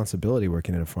lot of responsibility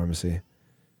working in a pharmacy.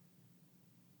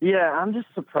 Yeah, I'm just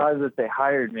surprised that they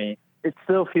hired me. It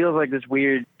still feels like this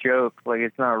weird joke, like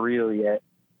it's not real yet.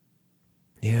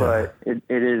 Yeah. But it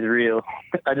is real.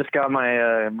 I just got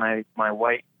my my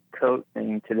white coat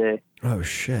thing today. Oh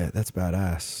shit, that's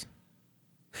badass.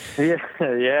 Yeah,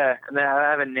 yeah. And then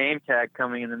I have a name tag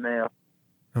coming in the mail.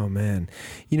 Oh man.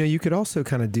 You know, you could also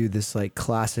kind of do this like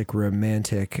classic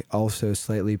romantic, also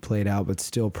slightly played out, but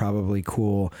still probably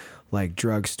cool, like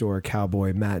drugstore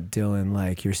cowboy Matt Dillon,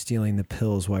 like you're stealing the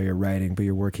pills while you're writing, but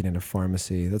you're working in a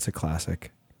pharmacy. That's a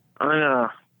classic. I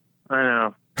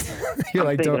know. You're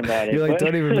like,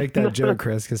 don't even make that joke,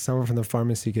 Chris, because someone from the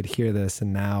pharmacy could hear this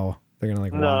and now they're going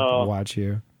to like watch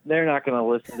you. They're not going to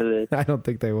listen to this. I don't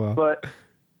think they will.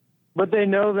 But they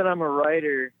know that I'm a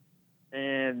writer,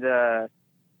 and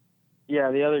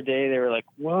yeah, the other day they were like,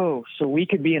 "Whoa, so we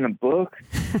could be in a book?"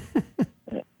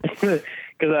 Because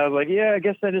I was like, "Yeah, I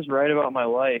guess I just write about my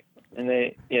life." And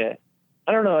I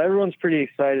don't know. Everyone's pretty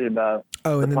excited about.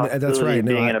 Oh, and then that's right.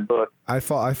 Being in a book. I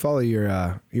follow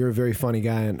your. You're a very funny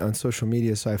guy on social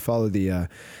media, so I follow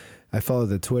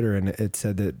the Twitter, and it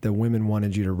said that the women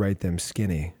wanted you to write them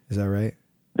skinny. Is that right?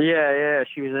 Yeah.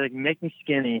 She was like, "Make me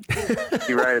skinny."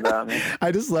 You write about me.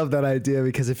 I just love that idea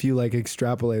because if you like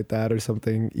extrapolate that or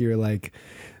something, you're like,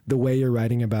 the way you're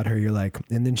writing about her, you're like,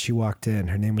 and then she walked in.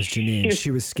 Her name was Janine.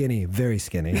 She was skinny, very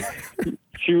skinny.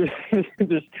 She was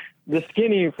just the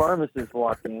skinny pharmacist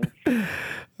walking in.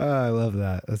 I love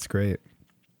that. That's great.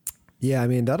 Yeah, I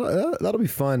mean that'll be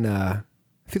fun. I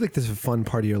feel like this is a fun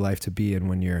part of your life to be in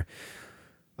when you're.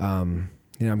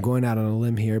 I'm going out on a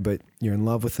limb here, but you're in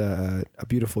love with a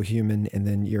beautiful human, and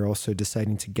then you're also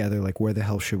deciding together, like, where the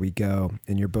hell should we go?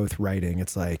 And you're both writing.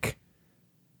 It's like,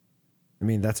 I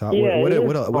mean, that's what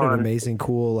an amazing,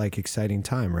 cool, like, exciting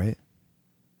time, right?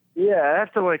 Yeah, I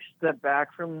have to like step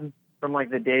back from like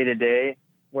the day to day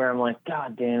where I'm like,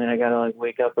 God damn it, I gotta like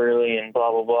wake up early and blah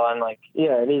blah blah. And like,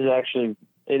 yeah, it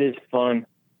is fun.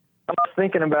 I was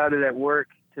thinking about it at work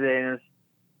today, and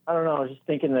I don't know, I was just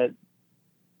thinking that.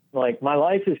 Like, my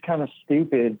life is kind of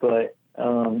stupid, but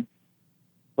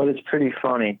it's pretty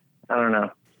funny. I don't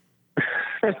know.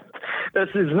 This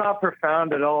is not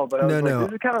profound at all, but this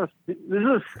is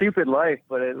a stupid life,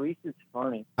 but at least it's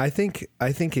funny. I think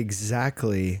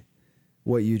exactly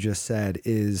what you just said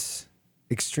is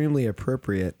extremely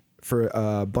appropriate for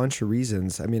a bunch of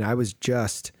reasons. I mean, I was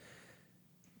just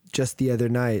the other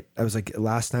night, I was like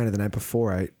last night or the night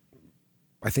before,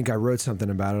 I think I wrote something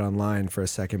about it online for a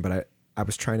second, but I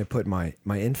was trying to put my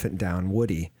infant down,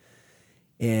 Woody,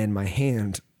 and my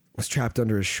hand was trapped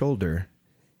under his shoulder,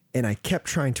 and I kept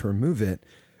trying to remove it,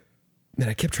 and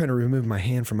I kept trying to remove my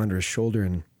hand from under his shoulder,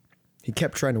 and he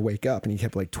kept trying to wake up, and he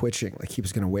kept like twitching, like he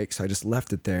was going to wake, so I just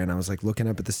left it there, and I was like looking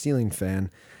up at the ceiling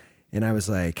fan, and I was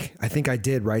like, I think I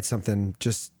did write something,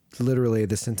 just literally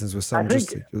the sentence was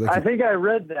something. I think I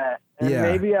read that, and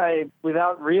maybe I,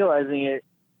 without realizing it,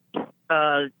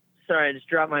 sorry, I just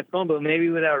dropped my phone, but maybe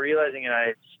without realizing it,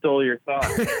 I stole your thought.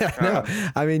 No,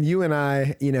 I mean, you and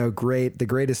I, the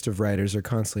greatest of writers are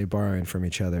constantly borrowing from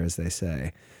each other, as they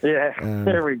say. Yeah,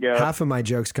 there we go. Half of my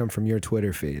jokes come from your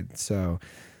Twitter feed, so,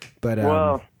 but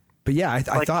yeah, I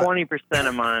like thought 20%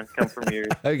 of mine come from yours.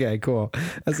 Okay, cool.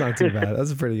 That's not too bad.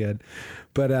 That's pretty good.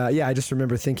 But yeah, I just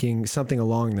remember thinking something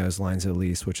along those lines, at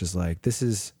least, which is like,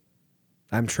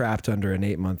 I'm trapped under an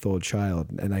 8-month-old child,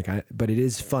 and like, but it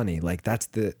is funny. Like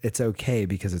it's okay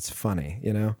because it's funny,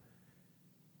 you know?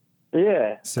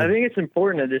 Yeah. So, I think it's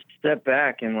important to just step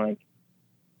back and like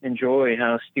enjoy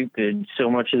how stupid so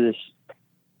much of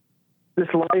this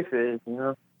life is, you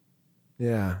know?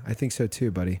 Yeah, I think so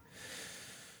too, buddy.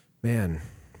 Man.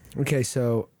 Okay.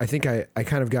 So I think I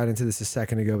kind of got into this a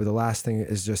second ago, but the last thing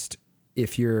is just,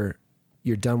 if you're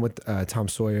done with Tom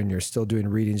Sawyer and you're still doing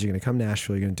readings, you're going to come to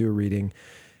Nashville, you're going to do a reading,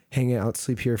 hang out,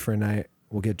 sleep here for a night.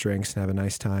 We'll get drinks and have a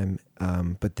nice time.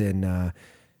 But then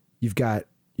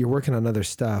you're working on other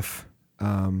stuff.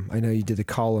 I know you did the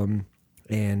column,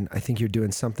 and I think you're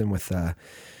doing something with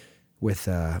with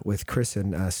Chris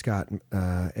and Scott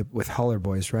with Holler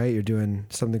Boys, right? You're doing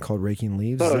something called Raking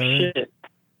Leaves. Oh, is that right? shit.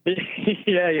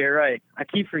 Yeah, you're right. I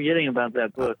keep forgetting about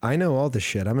that book. I know all the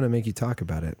shit. I'm gonna make you talk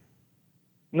about it.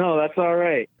 No, that's all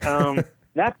right.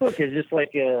 That book is just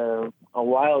like a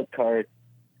wild card.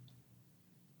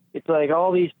 It's like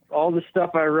all the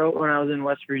stuff I wrote when I was in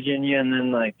West Virginia, and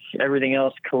then like everything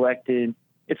else collected.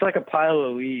 It's like a pile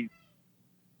of leaves.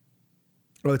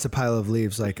 Oh, it's a pile of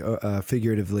leaves, like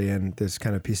figuratively, and there's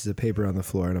kind of pieces of paper on the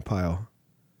floor in a pile.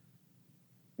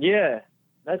 Yeah,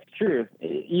 that's true.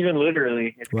 Even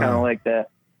literally, it's kind of like that.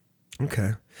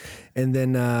 Okay, and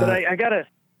then. But I gotta.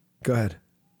 Go ahead.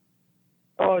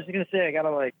 Oh, I was just gonna say I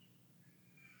gotta like,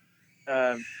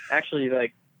 actually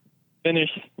like, finish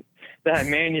that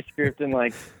manuscript and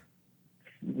like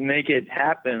make it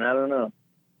happen. I don't know.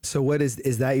 So what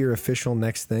is that your official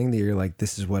next thing that you're like,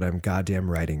 this is what I'm goddamn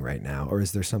writing right now? Or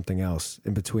is there something else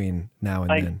in between now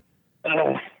and then?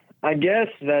 I guess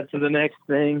that's the next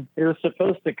thing. It was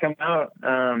supposed to come out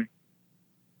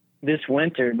this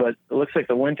winter, but it looks like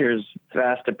the winter is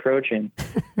fast approaching.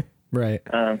 Right.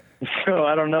 So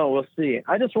I don't know. We'll see.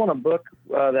 I just want a book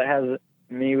that has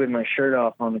me with my shirt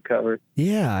off on the cover.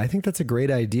 Yeah, I think that's a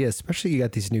great idea, especially you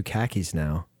got these new khakis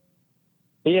now.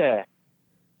 Yeah.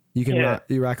 You can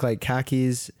you rock like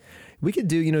khakis. We could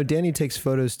do, Danny takes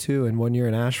photos too. And one year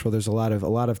in Asheville, there's a lot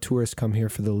of tourists come here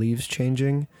for the leaves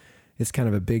changing. It's kind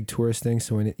of a big tourist thing.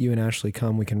 So when you and Ashley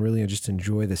come, we can really just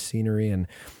enjoy the scenery, and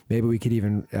maybe we could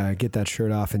even get that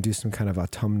shirt off and do some kind of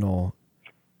autumnal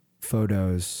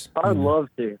photos. I'd love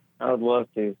to. I would love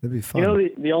to. That'd be fun.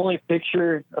 The only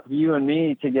picture of you and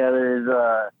me together is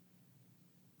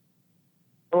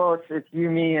it's you,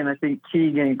 me, and I think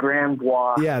Keegan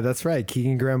Grambois. Yeah, that's right.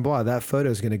 Keegan Grambois. That photo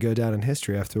is going to go down in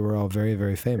history after we're all very,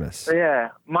 very famous.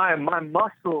 Yeah. My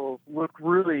muscles look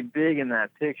really big in that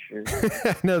picture.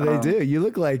 No, they do. You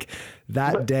look like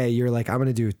that day you're like, I'm going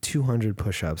to do 200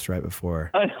 push-ups right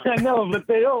before. I know, but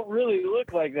they don't really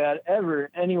look like that ever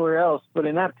anywhere else. But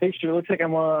in that picture, it looks like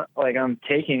I'm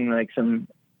taking like some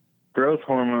growth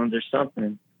hormones or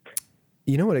something.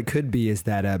 You know what it could be is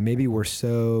that maybe we're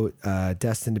so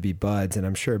destined to be buds, and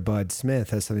I'm sure Bud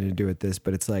Smith has something to do with this,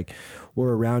 but it's like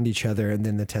we're around each other and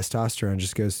then the testosterone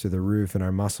just goes through the roof and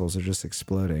our muscles are just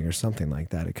exploding or something like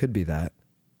that. It could be that.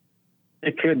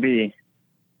 It could be.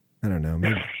 I don't know.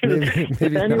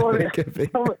 Maybe anyone, it could be.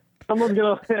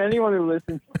 Anyone who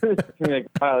listens to this is like,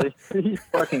 wow, these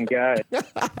fucking guys.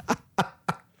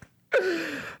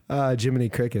 Jiminy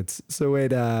Crickets. So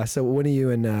wait, so when are you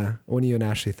and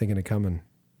Ashley thinking of coming?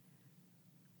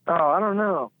 Oh, I don't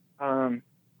know. I'm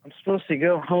supposed to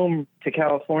go home to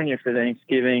California for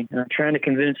Thanksgiving, and I'm trying to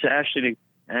convince Ashley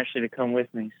to come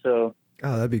with me. So.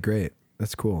 Oh, that'd be great.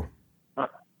 That's cool.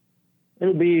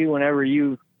 It'll be whenever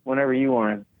you want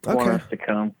us to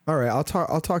come. All right, I'll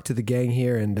talk to the gang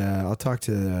here, and I'll talk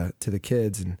to the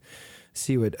kids and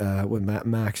see what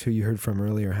Max, who you heard from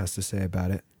earlier, has to say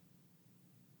about it.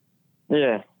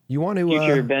 Yeah. You want to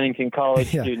future Bennington College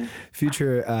student,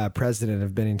 future president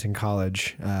of Bennington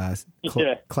College,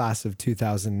 class of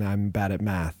 2000. I'm bad at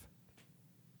math.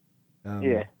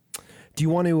 Yeah. Do you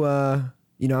want to? I'm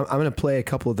going to play a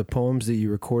couple of the poems that you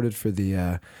recorded for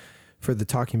the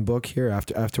talking book here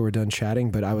after we're done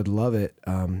chatting. But I would love it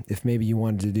if maybe you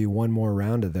wanted to do one more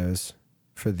round of those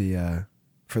for the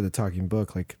talking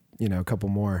book, like a couple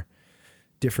more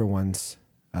different ones.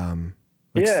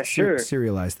 Sure.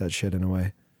 Serialize that shit in a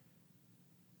way.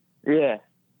 Yeah.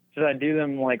 Should I do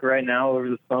them like right now over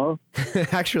the phone?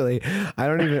 Actually, I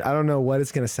don't know what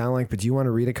it's going to sound like, but do you want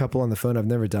to read a couple on the phone? I've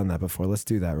never done that before. Let's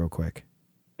do that real quick.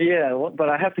 Yeah, but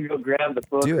I have to go grab the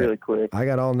book really quick. I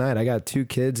got all night. I got 2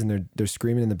 kids and they're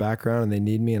screaming in the background and they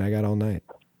need me, and I got all night.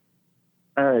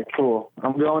 All right, cool.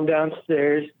 I'm going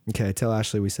downstairs. Okay, tell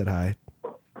Ashley we said hi.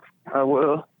 I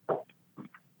will.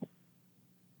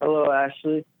 Hello,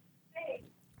 Ashley.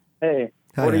 Hey,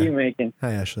 hi, what are you making?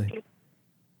 Hi, Ashley.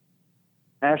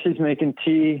 Ashley's making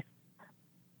tea.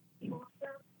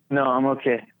 No, I'm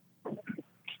okay.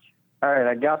 All right,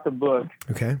 I got the book.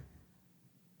 Okay.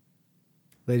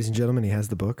 Ladies and gentlemen, he has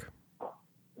the book.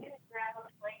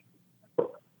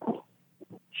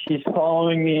 She's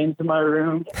following me into my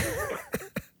room.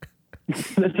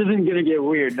 This isn't going to get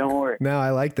weird. Don't worry. No,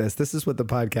 I like this. This is what the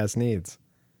podcast needs.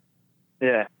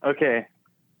 Yeah. Okay.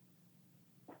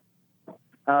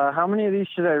 How many of these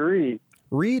should I read?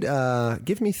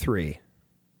 Give me 3.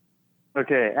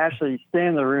 Okay. Ashley, stay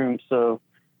in the room, so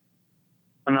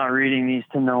I'm not reading these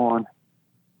to no one.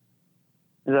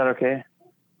 Is that okay?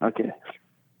 Okay.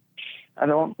 I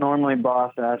don't normally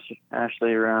boss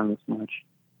Ashley around this much.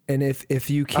 And if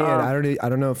you can, I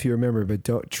don't know if you remember, but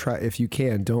if you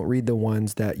can, don't read the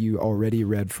ones that you already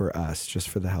read for us, just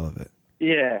for the hell of it.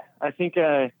 Yeah, I think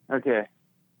okay.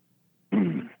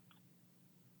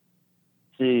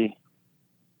 See.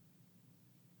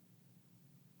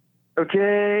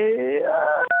 Okay.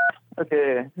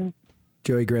 Okay.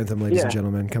 Joey Grantham, ladies and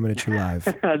gentlemen, coming at you live.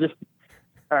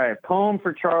 All right. Poem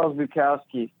for Charles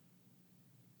Bukowski.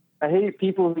 I hate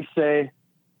people who say,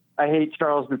 I hate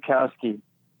Charles Bukowski.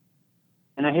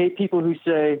 And I hate people who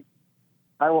say,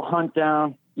 I will hunt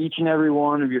down each and every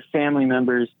one of your family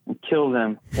members and kill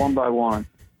them one by one.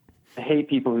 I hate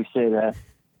people who say that.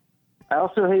 I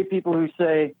also hate people who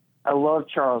say, I love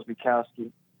Charles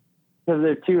Bukowski, because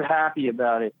they're too happy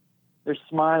about it. They're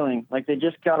smiling like they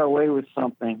just got away with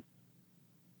something.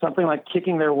 Something like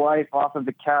kicking their wife off of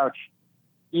the couch,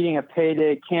 eating a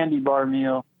payday candy bar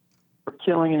meal, or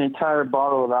killing an entire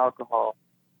bottle of alcohol,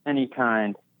 any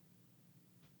kind.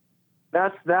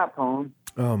 That's that poem.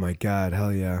 Oh my God,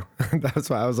 hell yeah. That's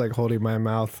why I was like holding my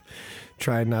mouth,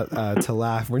 trying not to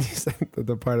laugh when you said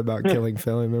the part about killing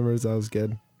family members. That was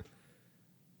good.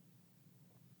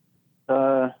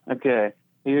 Okay.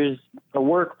 Here's a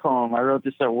work poem. I wrote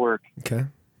this at work. Okay.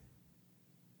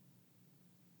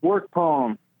 Work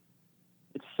poem.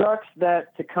 It sucks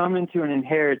that to come into an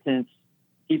inheritance,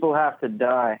 people have to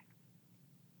die.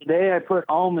 Today I put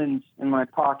almonds in my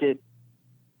pocket,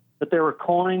 but there were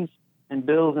coins and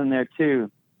bills in there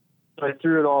too, so I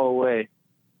threw it all away.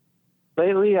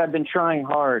 Lately I've been trying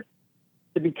hard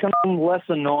to become less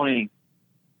annoying,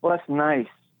 less nice,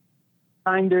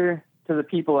 kinder to the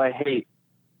people I hate,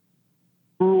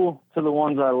 cruel to the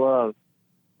ones I love.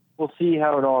 We'll see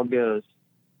how it all goes.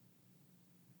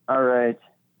 All right.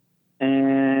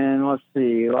 And let's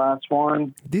see, last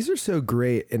one. These are so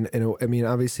great. And I mean,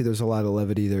 obviously there's a lot of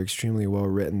levity. They're extremely well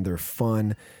written. They're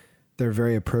fun. They're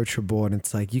very approachable. And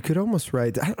it's like, you could almost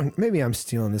write, maybe I'm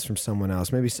stealing this from someone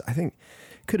else. Maybe, I think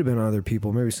it could have been other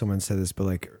people. Maybe someone said this, but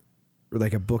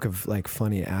like a book of like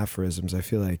funny aphorisms. I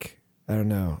feel like, I don't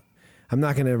know. I'm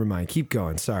not going to, never mind. Keep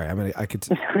going. Sorry.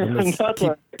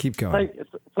 Keep going. It's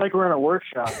like we're in a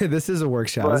workshop. This is a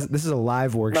workshop. This is a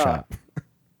live workshop. No.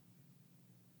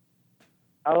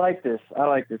 I like this. All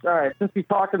right. Since we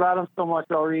talked about him so much,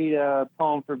 I'll read a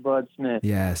poem for Bud Smith.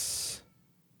 Yes.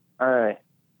 All right.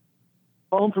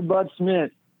 Poem for Bud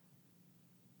Smith.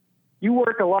 You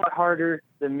work a lot harder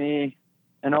than me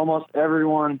and almost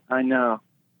everyone I know.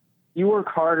 You work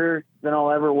harder than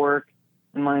I'll ever work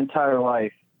in my entire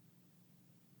life.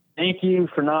 Thank you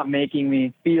for not making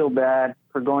me feel bad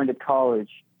for going to college.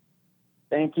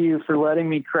 Thank you for letting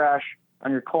me crash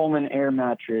on your Coleman air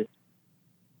mattress.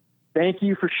 Thank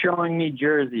you for showing me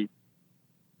Jersey.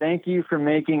 Thank you for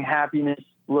making happiness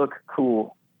look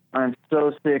cool. I'm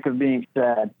so sick of being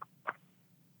sad.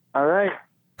 All right.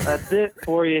 That's it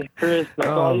for you, Chris. That's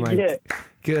all you get.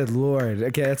 Good Lord.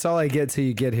 Okay, that's all I get till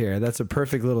you get here. That's a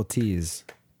perfect little tease.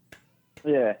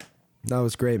 Yeah. That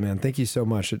was great, man. Thank you so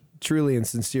much. Truly and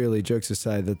sincerely, jokes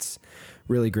aside, that's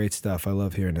really great stuff. I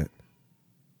love hearing it.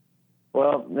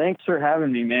 Well, thanks for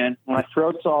having me, man. My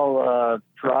throat's all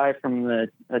dry from the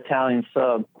Italian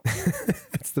sub.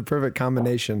 It's the perfect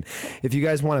combination. If you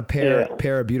guys want to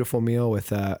pair a beautiful meal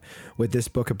with this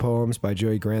book of poems by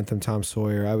Joey Grantham, Tom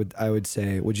Sawyer, I would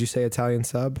say, would you say Italian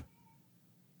sub?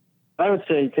 I would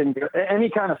say you can go any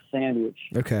kind of sandwich.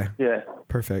 Okay. Yeah.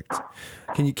 Perfect.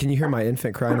 Can you hear my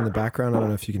infant crying in the background? I don't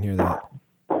know if you can hear that.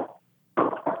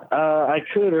 I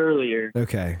could earlier.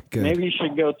 Okay, good. Maybe you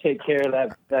should go take care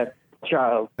of that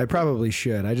child. I probably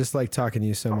should. I just like talking to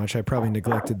you so much. I probably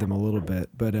neglected them a little bit,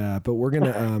 but we're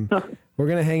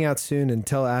gonna hang out soon and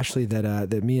tell Ashley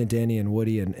that me and Danny and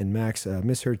Woody and Max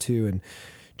miss her too, and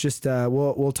just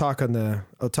we'll talk on the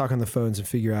phones and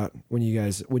figure out when you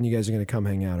guys are gonna come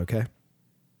hang out. Okay.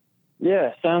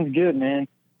 Yeah, sounds good, man.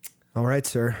 All right,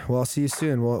 sir. Well, I'll see you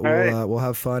soon. We'll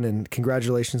have fun, and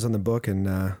congratulations on the book, and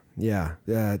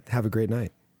have a great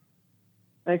night.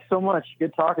 Thanks so much.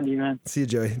 Good talking to you, man. See you,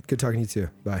 Joey. Good talking to you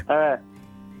too. Bye. All right.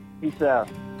 Peace out.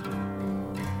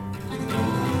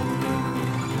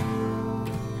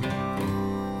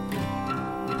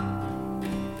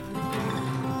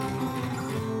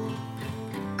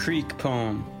 Creek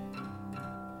poem.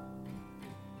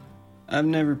 I've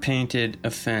never painted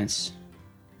a fence.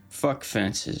 Fuck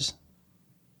fences.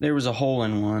 There was a hole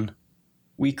in one.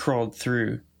 We crawled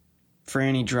through.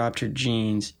 Franny dropped her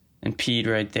jeans and peed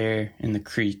right there in the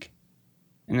creek.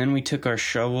 And then we took our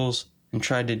shovels and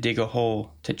tried to dig a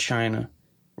hole to China,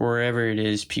 or wherever it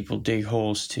is people dig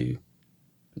holes to.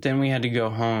 But then we had to go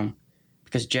home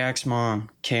because Jack's mom,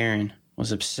 Karen,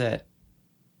 was upset.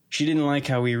 She didn't like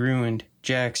how we ruined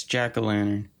Jack's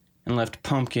jack-o'-lantern and left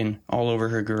pumpkin all over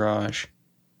her garage.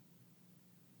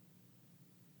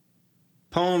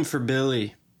 Poem for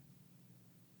Billy.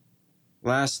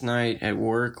 Last night at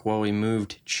work while we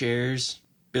moved chairs,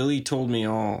 Billy told me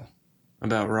all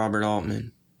about Robert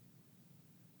Altman.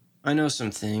 I know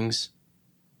some things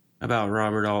about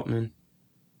Robert Altman.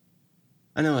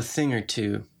 I know a thing or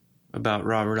two about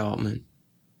Robert Altman.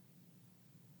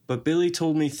 But Billy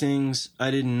told me things I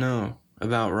didn't know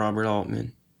about Robert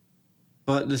Altman.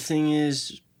 But the thing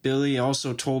is, Billy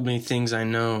also told me things I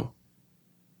know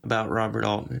about Robert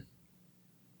Altman.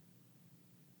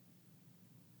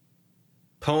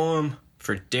 Poem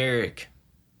for Derek.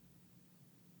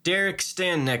 Derek,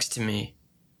 stand next to me.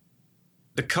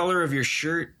 The color of your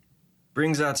shirt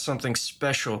brings out something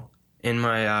special in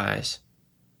my eyes.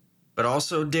 But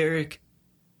also, Derek,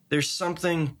 there's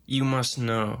something you must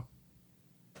know.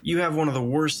 You have one of the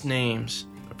worst names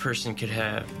a person could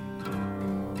have.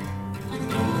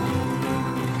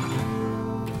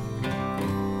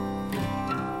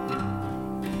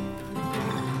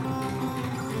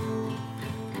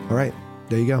 All right,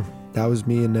 there you go. That was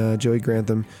me and Joey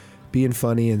Grantham being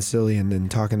funny and silly and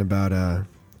talking about a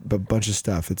bunch of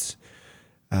stuff. It's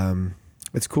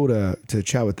cool to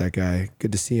chat with that guy.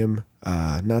 Good to see him,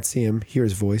 not see him, hear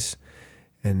his voice.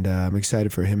 And I'm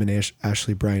excited for him and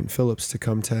Ashley Bryant Phillips to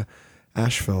come to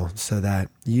Asheville so that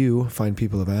you find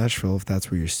people of Asheville, if that's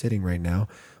where you're sitting right now,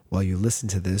 while you listen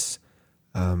to this,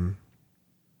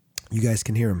 you guys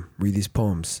can hear him read these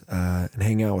poems and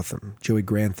hang out with him, Joey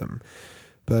Grantham.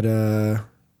 But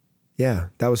yeah,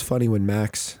 that was funny when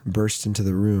Max burst into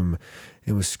the room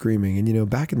and was screaming. And, you know,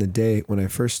 back in the day when I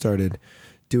first started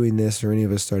doing this or any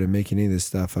of us started making any of this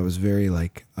stuff, I was very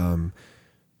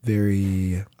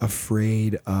very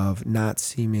afraid of not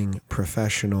seeming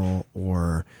professional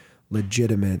or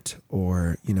legitimate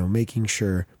or, you know, making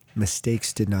sure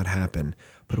mistakes did not happen.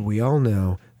 But we all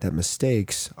know that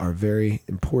mistakes are very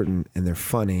important and they're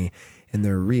funny and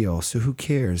they're real. So who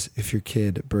cares if your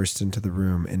kid bursts into the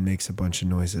room and makes a bunch of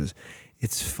noises?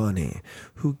 It's funny.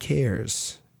 Who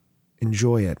cares?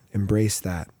 Enjoy it. Embrace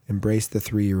that. Embrace the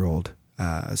 3-year-old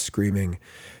screaming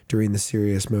during the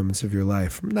serious moments of your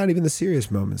life. Not even the serious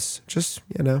moments. Just,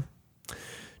 you know,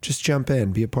 just jump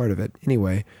in, be a part of it.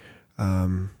 Anyway,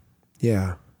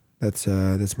 yeah,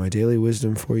 that's my daily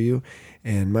wisdom for you.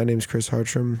 And my name's Chris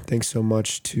Hartram. Thanks so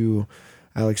much to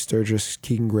Alex Sturgis,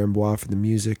 Keegan Grambois for the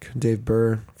music, Dave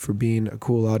Burr for being a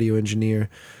cool audio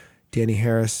engineer, Danny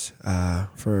Harris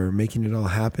for making it all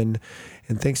happen.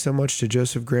 And thanks so much to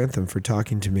Joseph Grantham for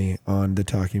talking to me on the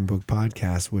Talking Book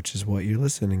Podcast, which is what you're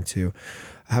listening to.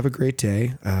 Have a great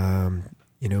day.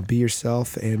 You know, be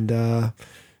yourself and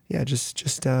yeah, just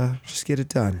get it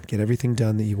done. Get everything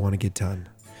done that you want to get done.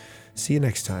 See you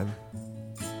next time.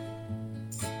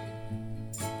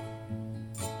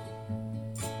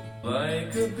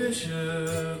 Like a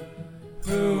bishop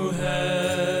who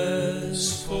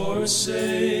has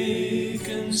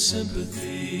forsaken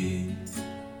sympathy,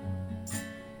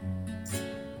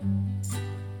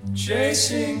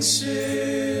 chasing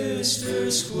sister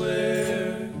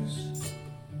squares,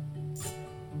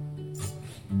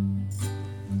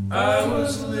 I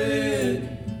was lit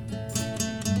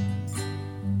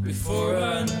before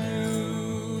I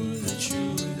knew that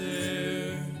you were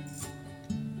there.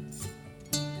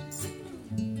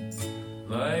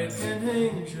 Like an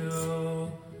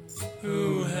angel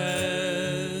who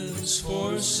has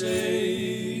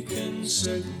forsaken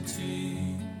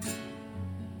certainty,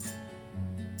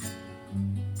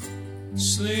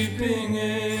 sleeping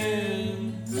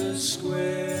in the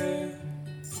square,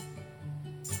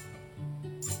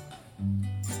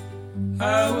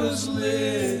 I was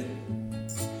lit